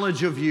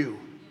knowledge of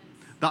you.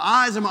 The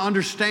eyes of my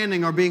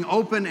understanding are being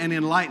opened and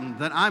enlightened,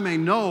 that I may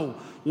know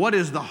what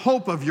is the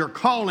hope of your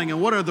calling and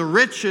what are the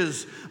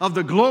riches of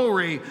the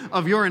glory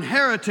of your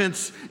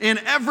inheritance in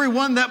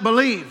everyone that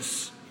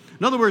believes.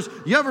 In other words,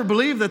 you ever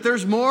believe that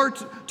there's more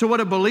to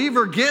what a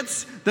believer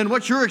gets than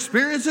what you're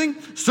experiencing?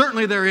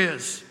 Certainly there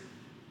is.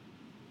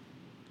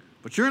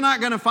 But you're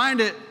not going to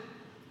find it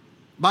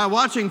by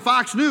watching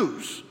Fox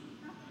News.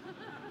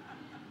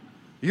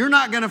 You're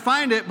not going to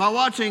find it by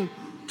watching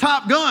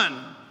Top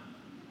Gun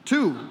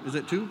 2. Is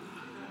it 2?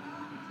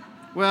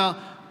 Well,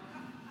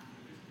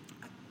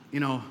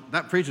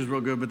 that preaches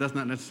real good, but that's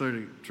not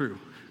necessarily true.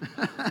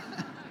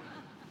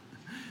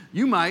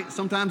 You might.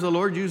 Sometimes the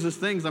Lord uses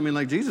things.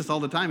 Like Jesus all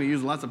the time, he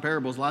uses lots of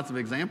parables, lots of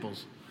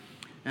examples.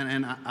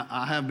 And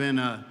I have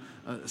been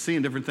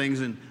seeing different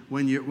things. And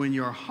when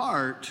your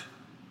heart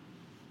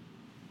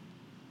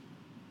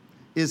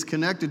is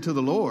connected to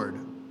the Lord,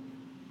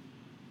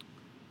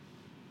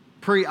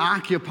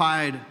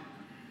 preoccupied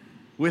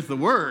with the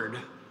Word,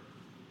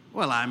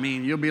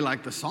 you'll be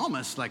like the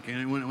psalmist. Like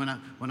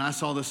when I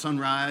saw the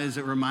sunrise,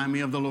 it reminded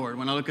me of the Lord.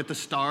 When I look at the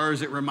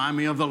stars, it reminded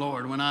me of the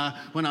Lord. When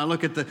I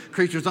look at the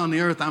creatures on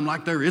the earth, I'm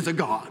like, there is a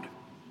God.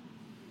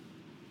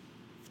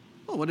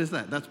 Well, what is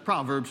that? That's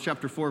Proverbs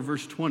chapter 4,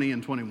 verse 20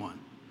 and 21.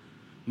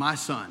 My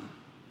son,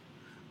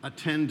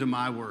 attend to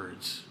my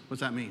words.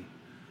 What's that mean?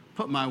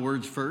 Put my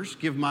words first.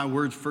 Give my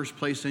words first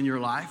place in your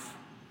life.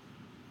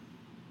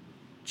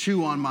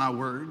 Chew on my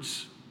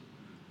words.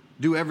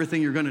 Do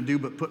everything you're going to do,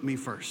 but put me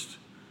first.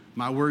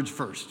 My words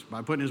first.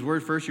 By putting his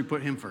word first, you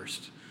put him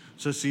first.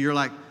 So you're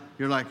like,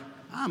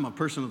 I'm a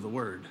person of the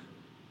word.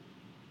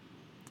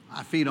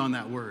 I feed on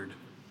that word.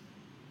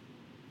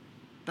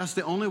 That's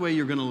the only way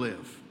you're going to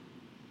live.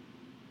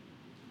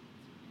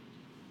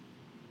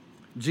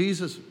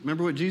 Jesus,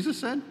 remember what Jesus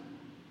said?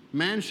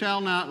 Man shall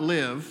not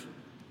live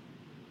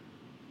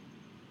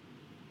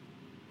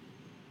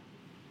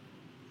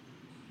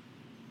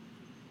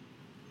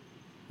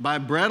by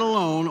bread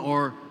alone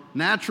or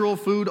natural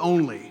food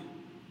only.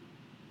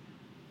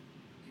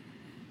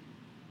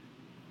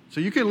 So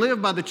you can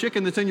live by the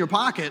chicken that's in your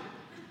pocket,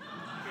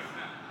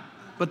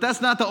 but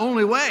that's not the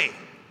only way.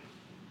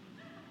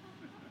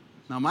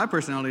 Now my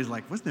personality is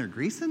like, wasn't there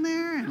grease in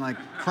there? And like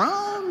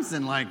crumbs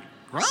and like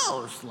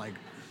gross.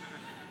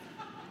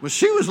 But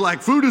she was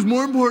like, food is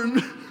more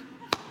important.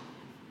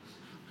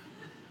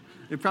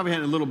 It probably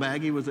had a little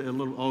baggie.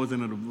 Always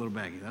in a little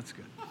baggie. That's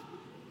good.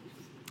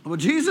 Well,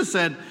 Jesus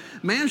said,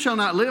 man shall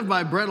not live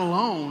by bread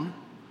alone,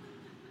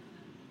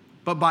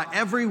 but by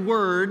every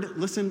word,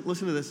 listen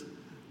to this,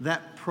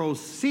 that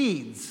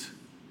proceeds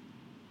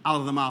out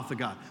of the mouth of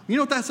God. You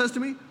know what that says to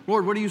me?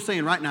 Lord, what are you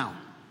saying right now?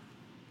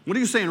 What are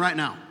you saying right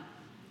now?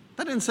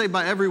 That didn't say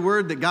by every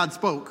word that God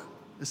spoke.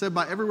 It said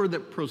by every word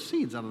that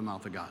proceeds out of the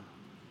mouth of God.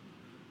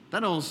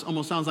 That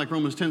almost sounds like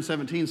Romans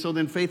 10:17. So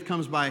then faith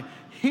comes by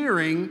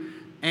hearing,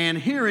 and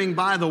hearing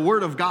by the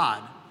word of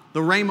God, the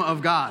rhema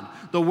of God,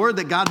 the word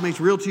that God makes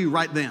real to you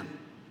right then.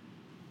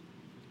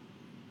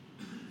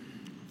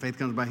 Faith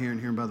comes by hearing,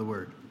 hearing by the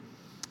word.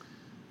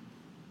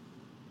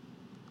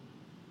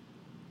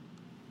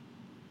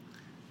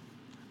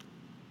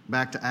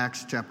 Back to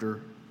Acts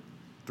chapter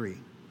 3.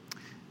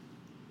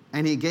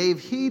 And he gave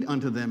heed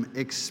unto them,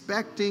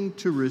 expecting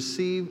to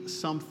receive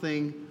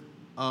something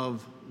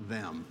of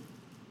them.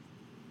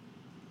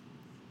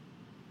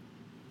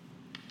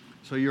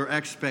 So your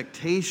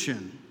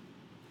expectation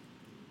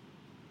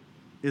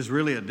is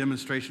really a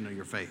demonstration of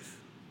your faith.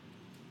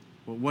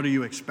 Well, what are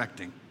you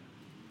expecting?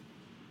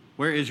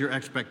 Where is your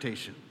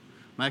expectation?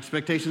 My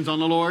expectation's on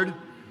the Lord?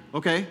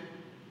 Okay,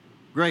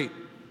 great.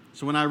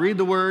 So when I read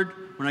the word,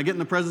 when I get in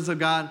the presence of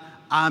God,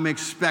 I'm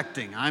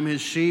expecting. I'm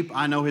his sheep.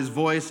 I know his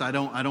voice. I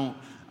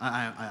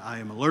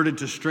am alerted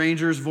to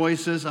strangers'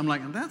 voices. I'm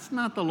like, that's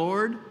not the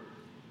Lord.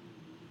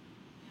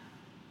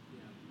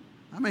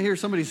 I may hear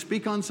somebody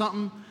speak on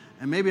something,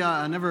 and maybe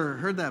I never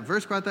heard that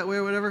verse quite that way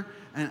or whatever,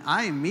 and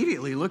I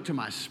immediately look to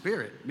my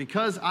spirit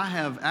because I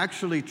have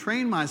actually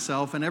trained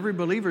myself, and every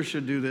believer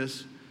should do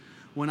this.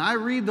 When I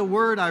read the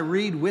word, I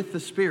read with the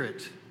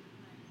Spirit.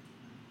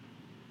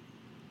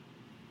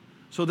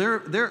 So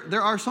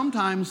there are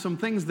sometimes some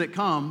things that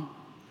come,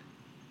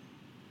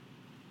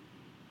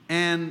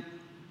 and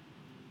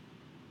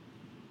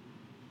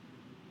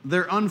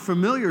they're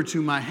unfamiliar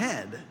to my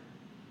head,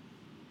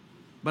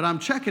 but I'm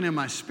checking in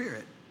my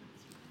spirit.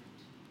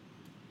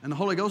 And the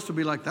Holy Ghost will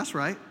be like, that's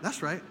right.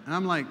 And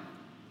I'm like,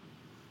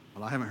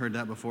 well, I haven't heard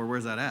that before.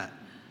 Where's that at?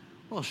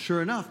 Well,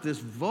 sure enough, this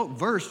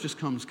verse just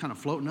comes kind of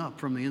floating up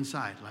from the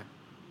inside. Like,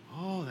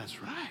 oh,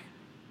 that's right.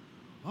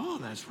 Oh,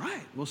 that's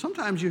right. Well,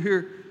 sometimes you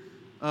hear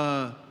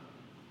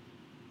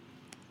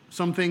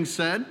some things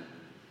said,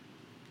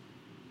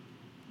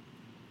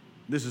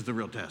 this is the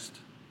real test.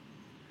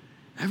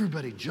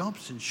 Everybody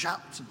jumps and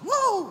shouts, and,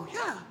 whoa,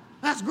 yeah,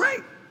 that's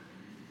great.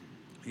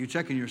 You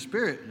check in your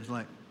spirit, and it's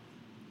like,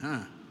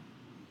 that's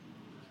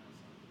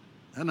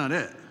not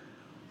it.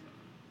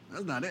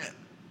 That's not it.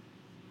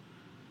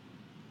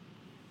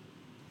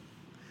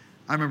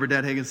 I remember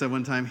Dad Hagin said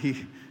one time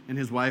he and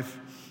his wife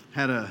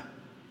had a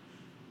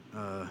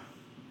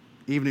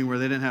evening where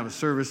they didn't have a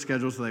service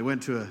scheduled, so they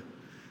went to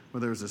where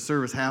there was a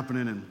service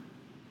happening, and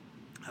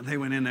they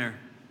went in there,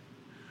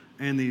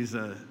 and these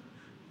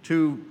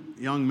two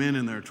young men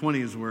in their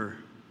 20s were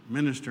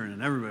ministering,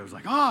 and everybody was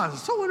like, oh,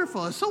 it's so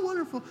wonderful, it's so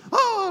wonderful.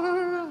 Oh, no,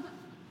 no, no.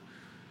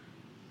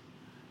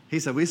 He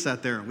said, we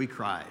sat there and we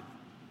cried.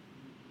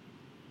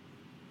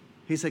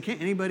 He said,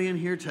 can't anybody in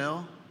here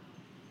tell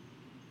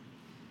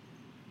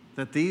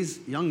that these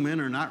young men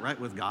are not right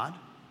with God?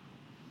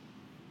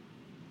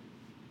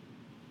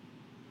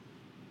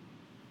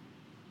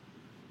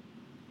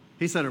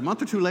 He said a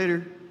month or two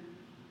later,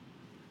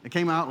 it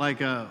came out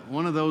like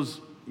one of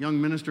those young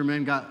minister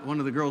men got one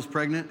of the girls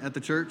pregnant at the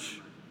church,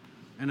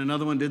 and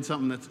another one did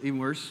something that's even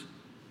worse.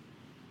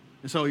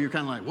 And so you're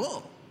kind of like,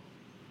 whoa.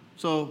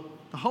 So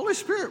the Holy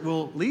Spirit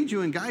will lead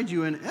you and guide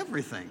you in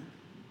everything.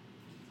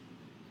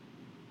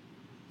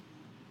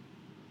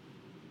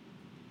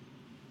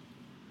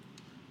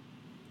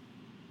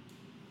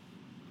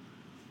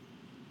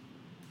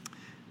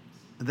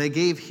 They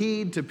gave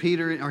heed to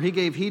Peter, or he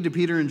gave heed to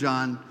Peter and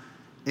John,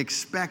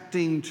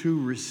 expecting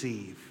to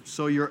receive.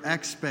 So your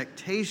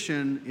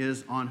expectation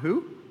is on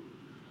who?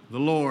 The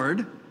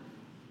Lord.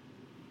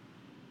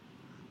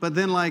 But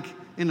then, like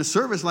in a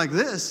service like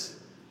this,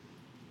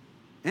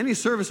 any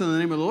service in the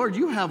name of the Lord,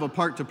 you have a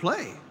part to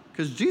play.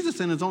 Because Jesus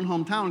in his own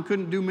hometown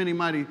couldn't do many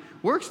mighty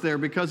works there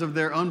because of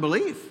their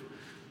unbelief.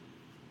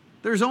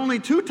 There's only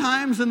 2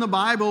 times in the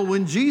Bible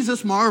when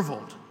Jesus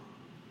marveled.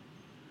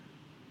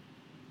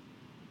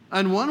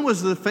 And one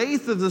was the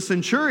faith of the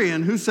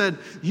centurion who said,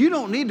 you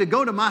don't need to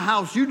go to my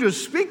house. You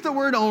just speak the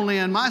word only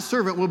and my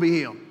servant will be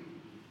healed.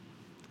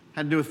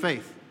 Had to do with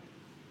faith.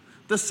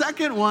 The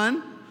second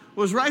one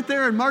was right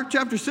there in Mark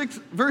chapter 6,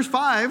 verse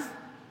 5,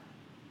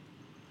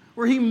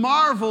 where he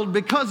marveled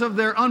because of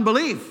their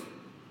unbelief.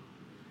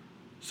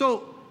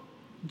 So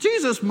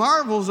Jesus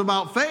marvels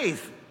about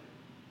faith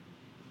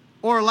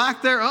or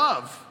lack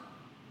thereof.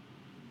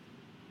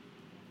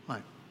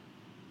 Like,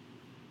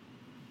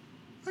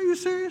 are you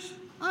serious?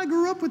 I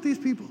grew up with these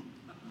people.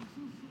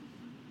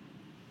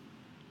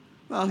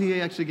 Well,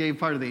 he actually gave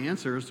part of the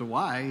answer as to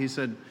why. He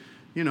said,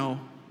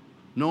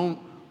 no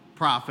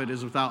prophet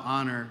is without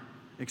honor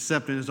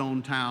except in his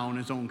own town,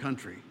 his own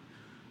country.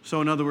 So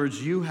in other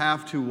words, you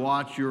have to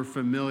watch your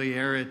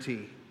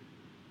familiarity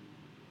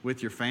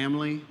with your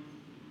family,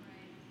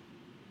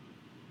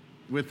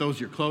 with those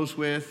you're close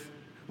with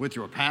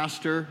your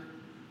pastor,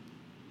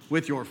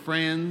 with your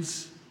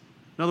friends.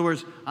 In other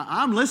words,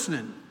 I'm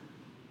listening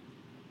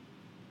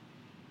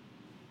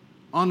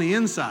on the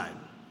inside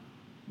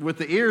with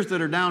the ears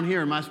that are down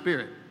here in my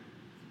spirit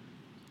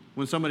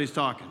when somebody's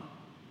talking,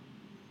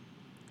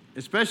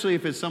 especially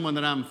if it's someone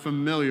that I'm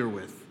familiar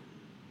with.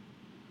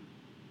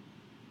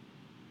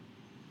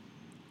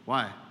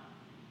 Why?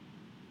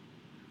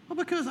 Well,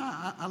 because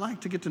I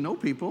like to get to know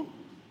people.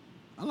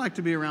 I like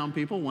to be around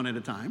people one at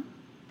a time.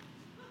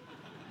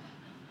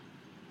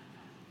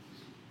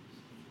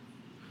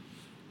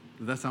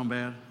 Does that sound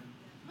bad?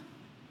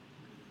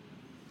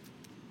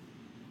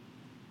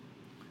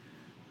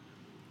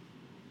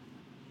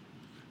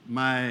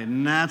 My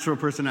natural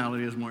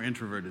personality is more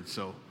introverted,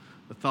 so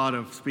the thought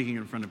of speaking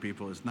in front of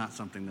people is not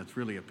something that's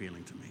really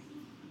appealing to me.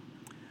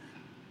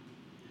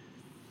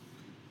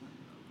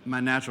 My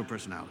natural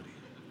personality.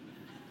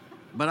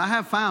 But I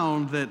have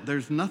found that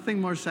there's nothing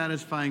more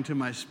satisfying to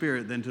my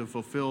spirit than to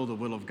fulfill the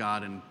will of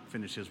God and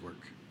finish his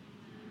work.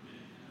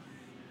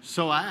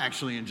 So I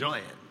actually enjoy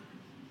it.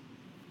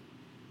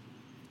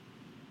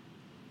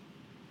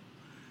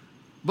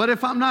 But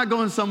if I'm not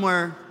going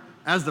somewhere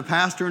as the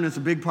pastor and it's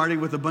a big party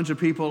with a bunch of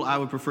people, I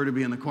would prefer to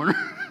be in the corner.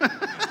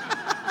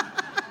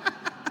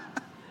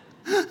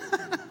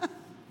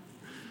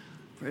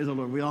 Praise the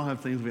Lord. We all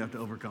have things we have to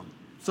overcome.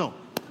 So,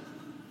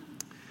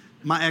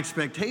 my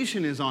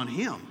expectation is on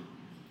him.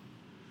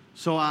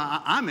 So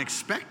I'm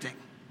expecting.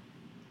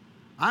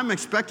 I'm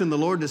expecting the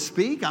Lord to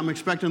speak. I'm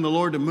expecting the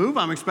Lord to move.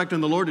 I'm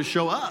expecting the Lord to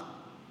show up.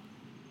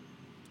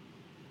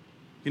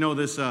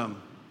 There's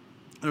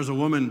a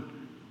woman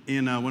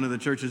in one of the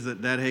churches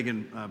that Dad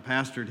Hagin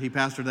pastored. He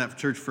pastored that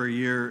church for a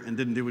year and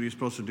didn't do what he was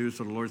supposed to do,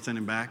 so the Lord sent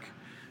him back.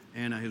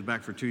 And he was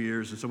back for 2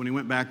 years. And so when he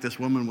went back, this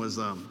woman was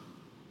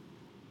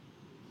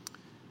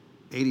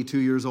 82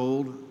 years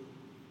old,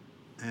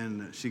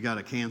 and she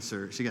got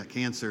cancer. She got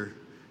cancer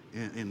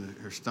in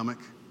her stomach.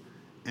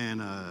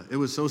 And it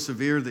was so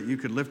severe that you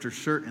could lift her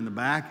shirt in the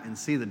back and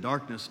see the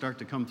darkness start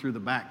to come through the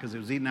back because it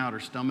was eating out her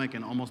stomach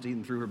and almost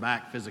eating through her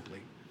back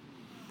physically.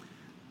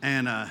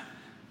 And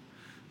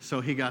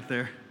so he got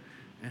there,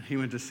 and he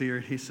went to see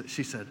her.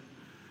 She said,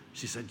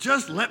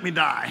 just let me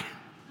die.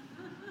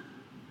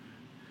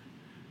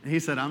 And he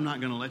said, I'm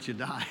not going to let you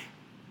die.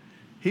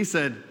 He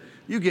said,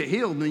 you get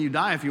healed and then you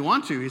die if you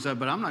want to. He said,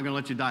 but I'm not going to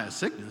let you die of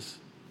sickness.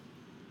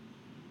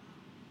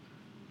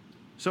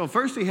 So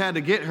first he had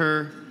to get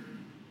her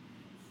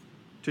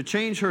to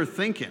change her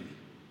thinking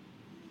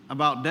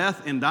about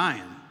death and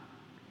dying.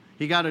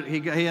 He had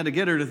to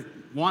get her to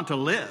want to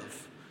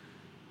live.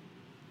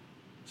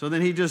 So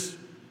then he just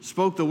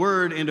spoke the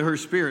word into her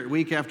spirit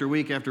week after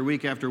week after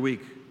week after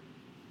week.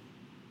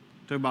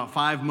 It took about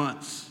 5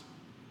 months.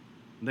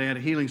 They had a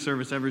healing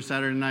service every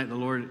Saturday night. The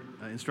Lord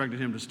instructed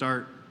him to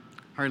start.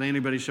 Hardly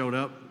anybody showed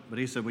up, but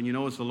he said, when you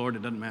know it's the Lord,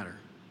 it doesn't matter.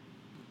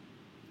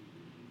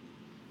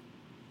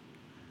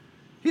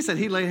 He said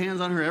he laid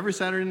hands on her every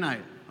Saturday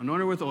night,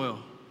 anointed her with oil.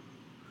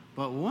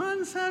 But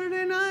one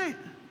Saturday night,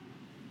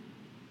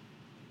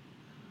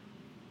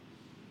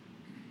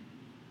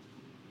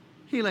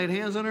 he laid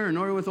hands on her,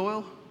 anointed her with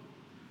oil.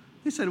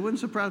 He said, it wouldn't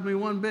surprise me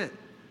one bit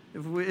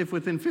if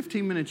within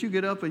 15 minutes you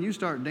get up and you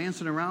start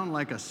dancing around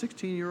like a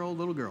 16-year-old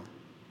little girl.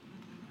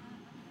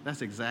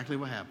 That's exactly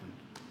what happened.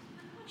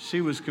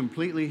 She was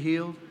completely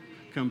healed,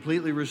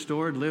 completely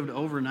restored, lived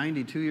over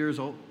 92 years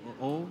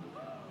old,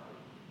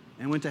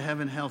 and went to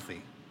heaven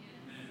healthy.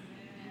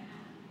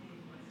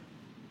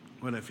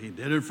 Well, if he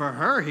did it for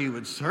her, he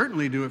would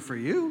certainly do it for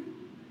you.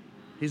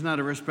 He's not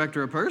a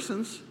respecter of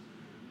persons.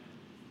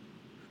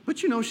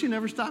 But you know, she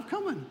never stopped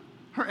coming.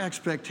 Her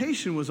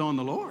expectation was on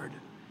the Lord.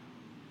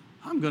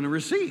 I'm going to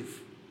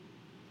receive.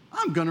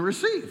 I'm going to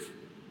receive.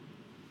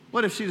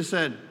 What if she'd have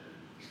said,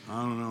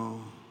 I don't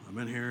know, I've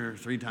been here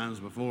 3 times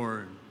before,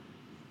 and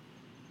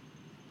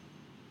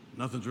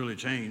nothing's really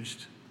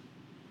changed.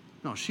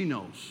 No, she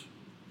knows.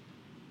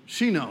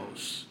 She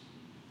knows.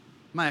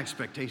 My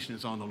expectation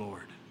is on the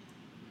Lord.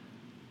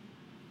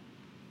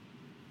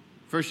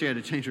 First, she had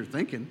to change her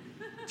thinking,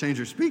 change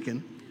her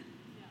speaking.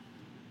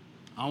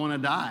 I want to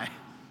die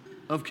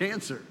of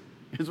cancer,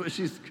 is what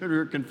she's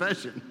her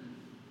confession.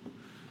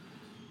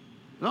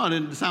 No,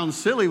 it sounds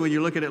silly when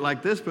you look at it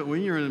like this, but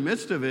when you're in the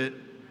midst of it,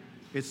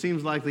 it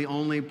seems like the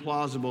only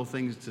plausible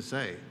things to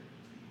say.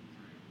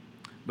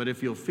 But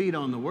if you'll feed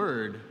on the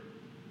word,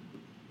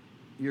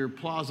 your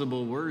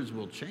plausible words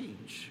will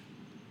change.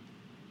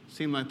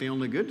 Seem like the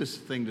only good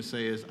thing to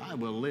say is, I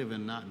will live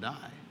and not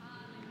die.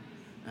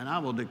 And I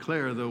will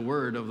declare the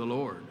word of the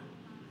Lord.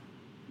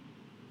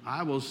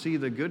 I will see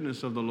the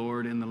goodness of the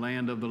Lord in the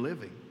land of the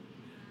living.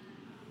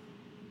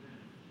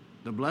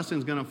 The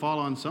blessing's going to fall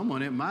on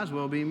someone. It might as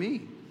well be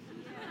me.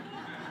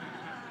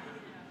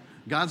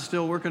 God's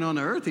still working on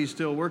the earth. He's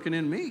still working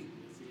in me.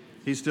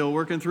 He's still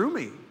working through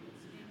me.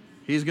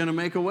 He's going to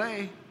make a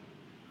way.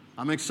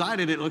 I'm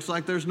excited. It looks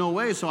like there's no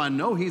way, so I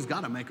know he's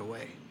got to make a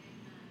way.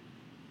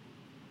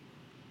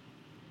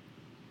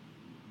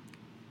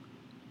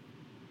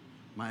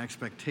 My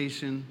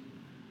expectation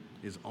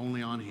is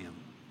only on him.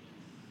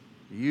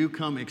 You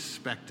come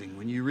expecting.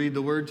 When you read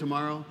the word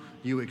tomorrow,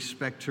 you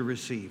expect to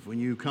receive. When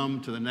you come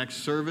to the next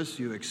service,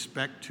 you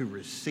expect to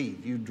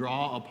receive. You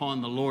draw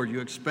upon the Lord. You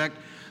expect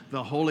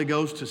the Holy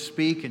Ghost to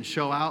speak and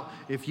show out.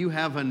 If you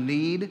have a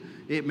need,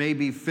 it may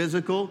be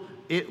physical,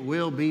 it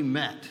will be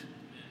met.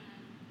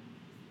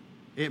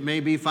 It may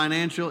be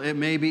financial, it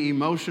may be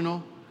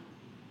emotional,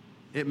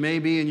 it may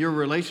be in your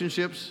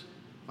relationships.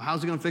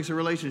 How's he going to fix a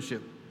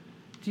relationship?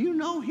 Do you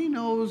know he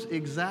knows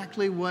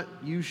exactly what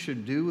you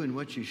should do and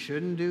what you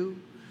shouldn't do?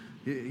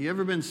 You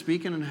ever been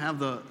speaking and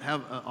have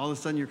all of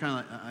a sudden you're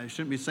kind of like, I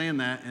shouldn't be saying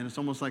that, and it's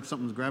almost like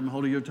something's grabbing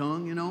hold of your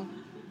tongue, you know?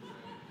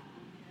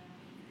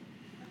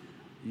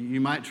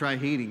 You might try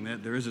heeding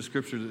that. There is a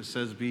scripture that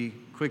says, be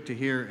quick to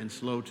hear and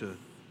slow to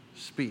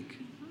speak.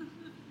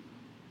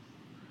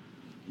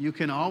 You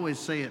can always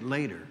say it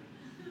later.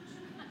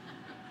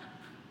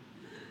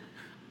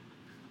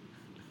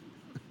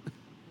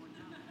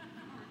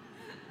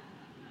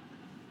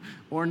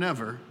 Or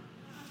never.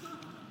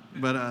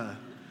 But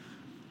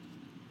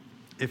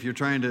if you're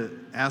trying to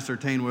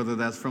ascertain whether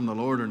that's from the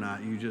Lord or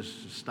not, you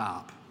just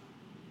stop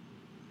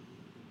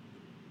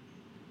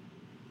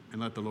and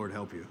let the Lord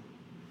help you.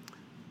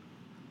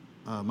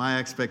 My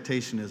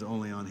expectation is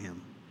only on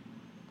him.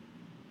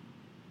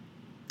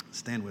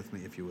 Stand with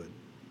me if you would.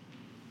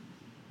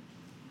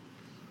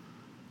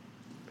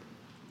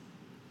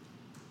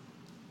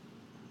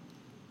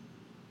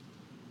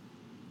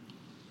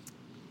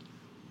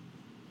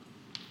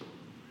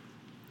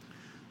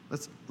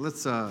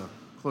 Let's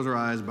close our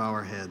eyes, bow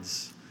our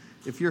heads.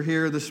 If you're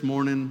here this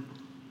morning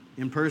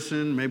in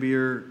person, maybe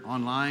you're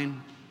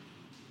online,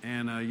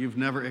 and you've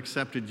never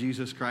accepted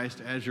Jesus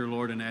Christ as your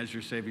Lord and as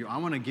your Savior, I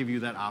want to give you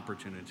that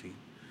opportunity.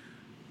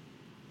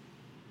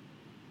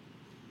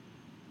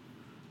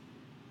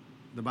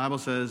 The Bible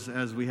says,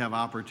 as we have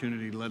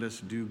opportunity, let us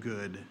do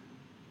good.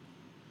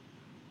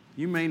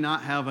 You may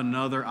not have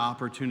another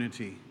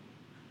opportunity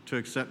to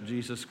accept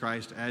Jesus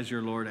Christ as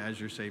your Lord, as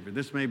your Savior.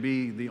 This may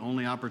be the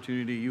only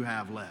opportunity you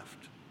have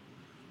left.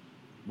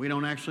 We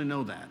don't actually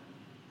know that.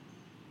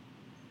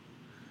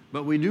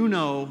 But we do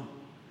know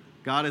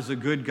God is a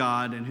good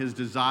God, and his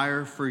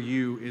desire for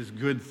you is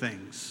good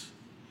things.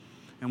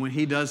 And when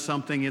he does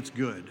something, it's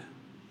good.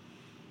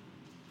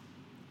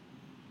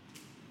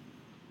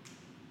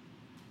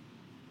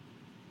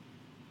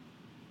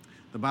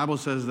 The Bible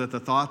says that the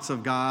thoughts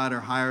of God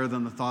are higher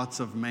than the thoughts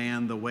of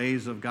man. The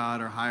ways of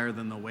God are higher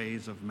than the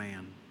ways of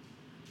man.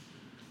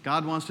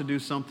 God wants to do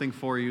something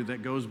for you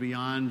that goes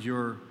beyond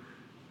your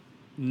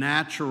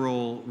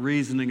natural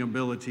reasoning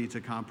ability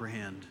to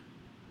comprehend.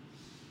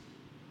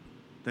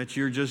 That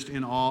you're just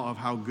in awe of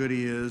how good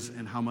He is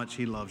and how much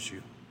He loves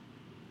you.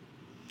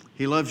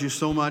 He loves you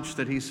so much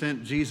that He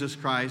sent Jesus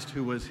Christ,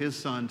 who was His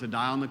Son, to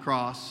die on the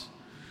cross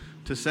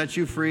to set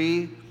you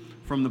free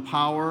from the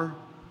power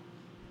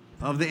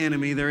of the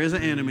enemy. There is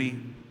an enemy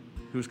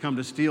who's come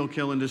to steal,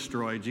 kill, and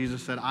destroy.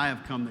 Jesus said, I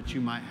have come that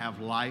you might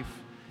have life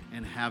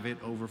and have it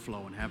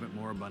overflow and have it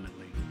more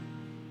abundantly.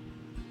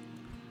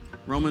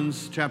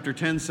 Romans chapter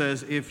 10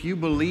 says, if you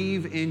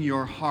believe in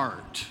your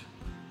heart,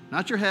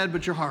 not your head,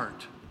 but your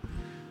heart,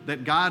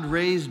 that God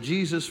raised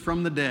Jesus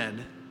from the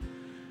dead,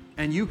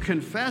 and you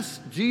confess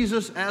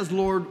Jesus as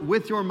Lord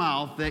with your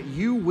mouth, that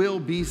you will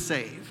be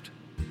saved.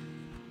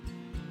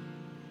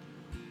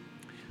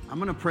 I'm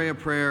going to pray a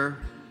prayer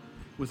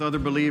with other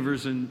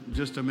believers in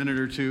just a minute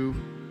or two.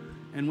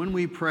 And when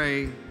we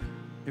pray,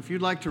 if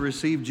you'd like to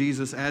receive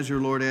Jesus as your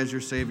Lord, as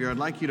your Savior, I'd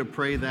like you to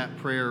pray that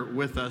prayer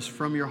with us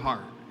from your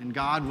heart. And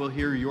God will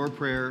hear your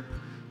prayer,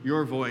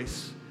 your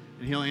voice,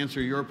 and He'll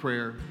answer your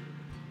prayer.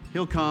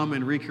 He'll come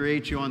and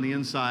recreate you on the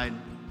inside,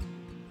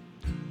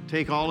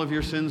 take all of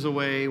your sins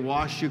away,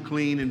 wash you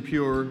clean and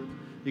pure.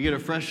 You get a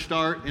fresh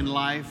start in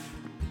life.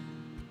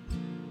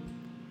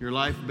 Your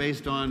life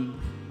based on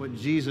what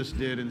Jesus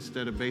did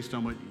instead of based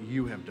on what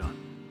you have done.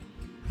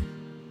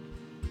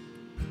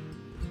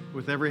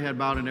 With every head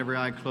bowed and every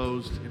eye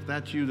closed, if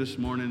that's you this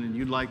morning and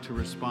you'd like to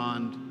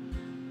respond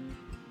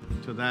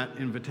to that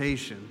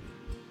invitation,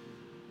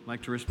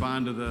 like to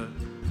respond to the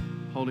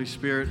Holy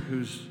Spirit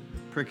who's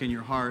pricking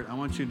your heart, I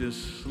want you to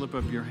slip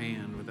up your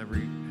hand with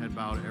every head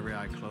bowed, every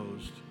eye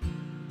closed,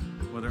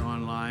 whether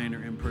online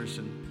or in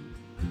person.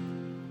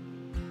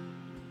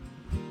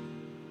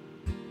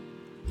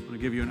 I want to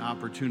give you an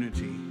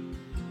opportunity.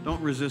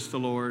 Don't resist the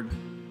Lord.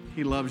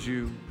 He loves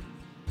you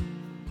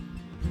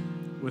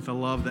with a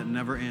love that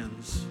never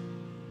ends.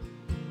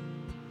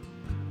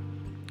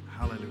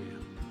 Hallelujah.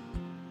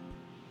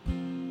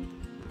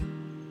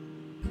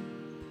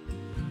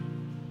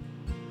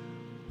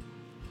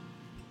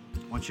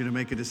 I want you to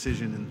make a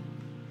decision in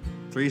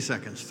 3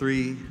 seconds.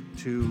 3,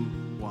 2,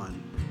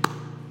 1.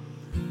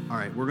 All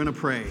right, we're going to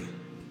pray.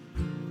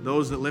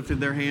 Those that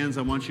lifted their hands,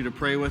 I want you to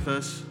pray with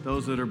us.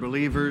 Those that are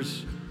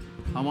believers,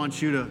 I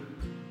want you to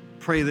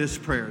pray this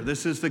prayer.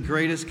 This is the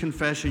greatest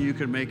confession you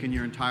could make in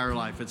your entire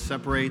life. It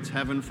separates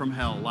heaven from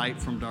hell, light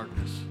from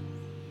darkness.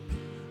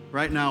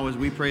 Right now, as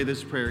we pray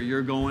this prayer,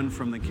 you're going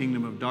from the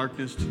kingdom of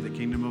darkness to the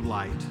kingdom of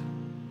light.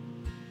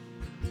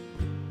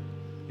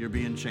 You're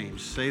being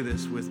changed. Say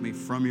this with me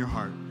from your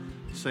heart.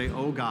 Say,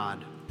 oh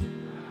God,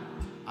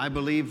 I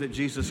believe that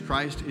Jesus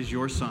Christ is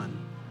your Son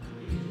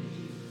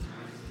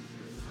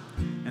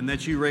and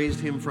that you raised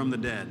Him from the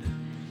dead.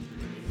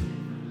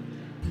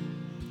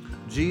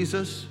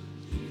 Jesus,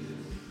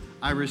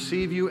 I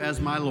receive you as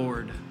my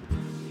Lord,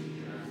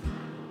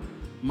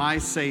 my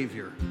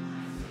Savior.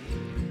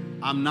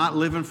 I'm not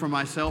living for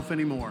myself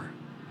anymore.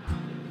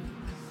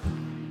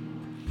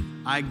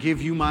 I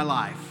give you my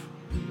life.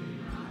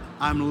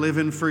 I'm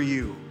living for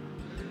you.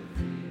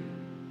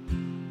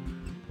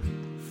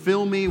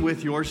 Fill me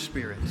with your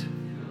Spirit.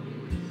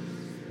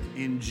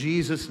 In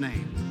Jesus'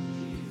 name,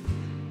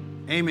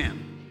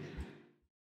 amen.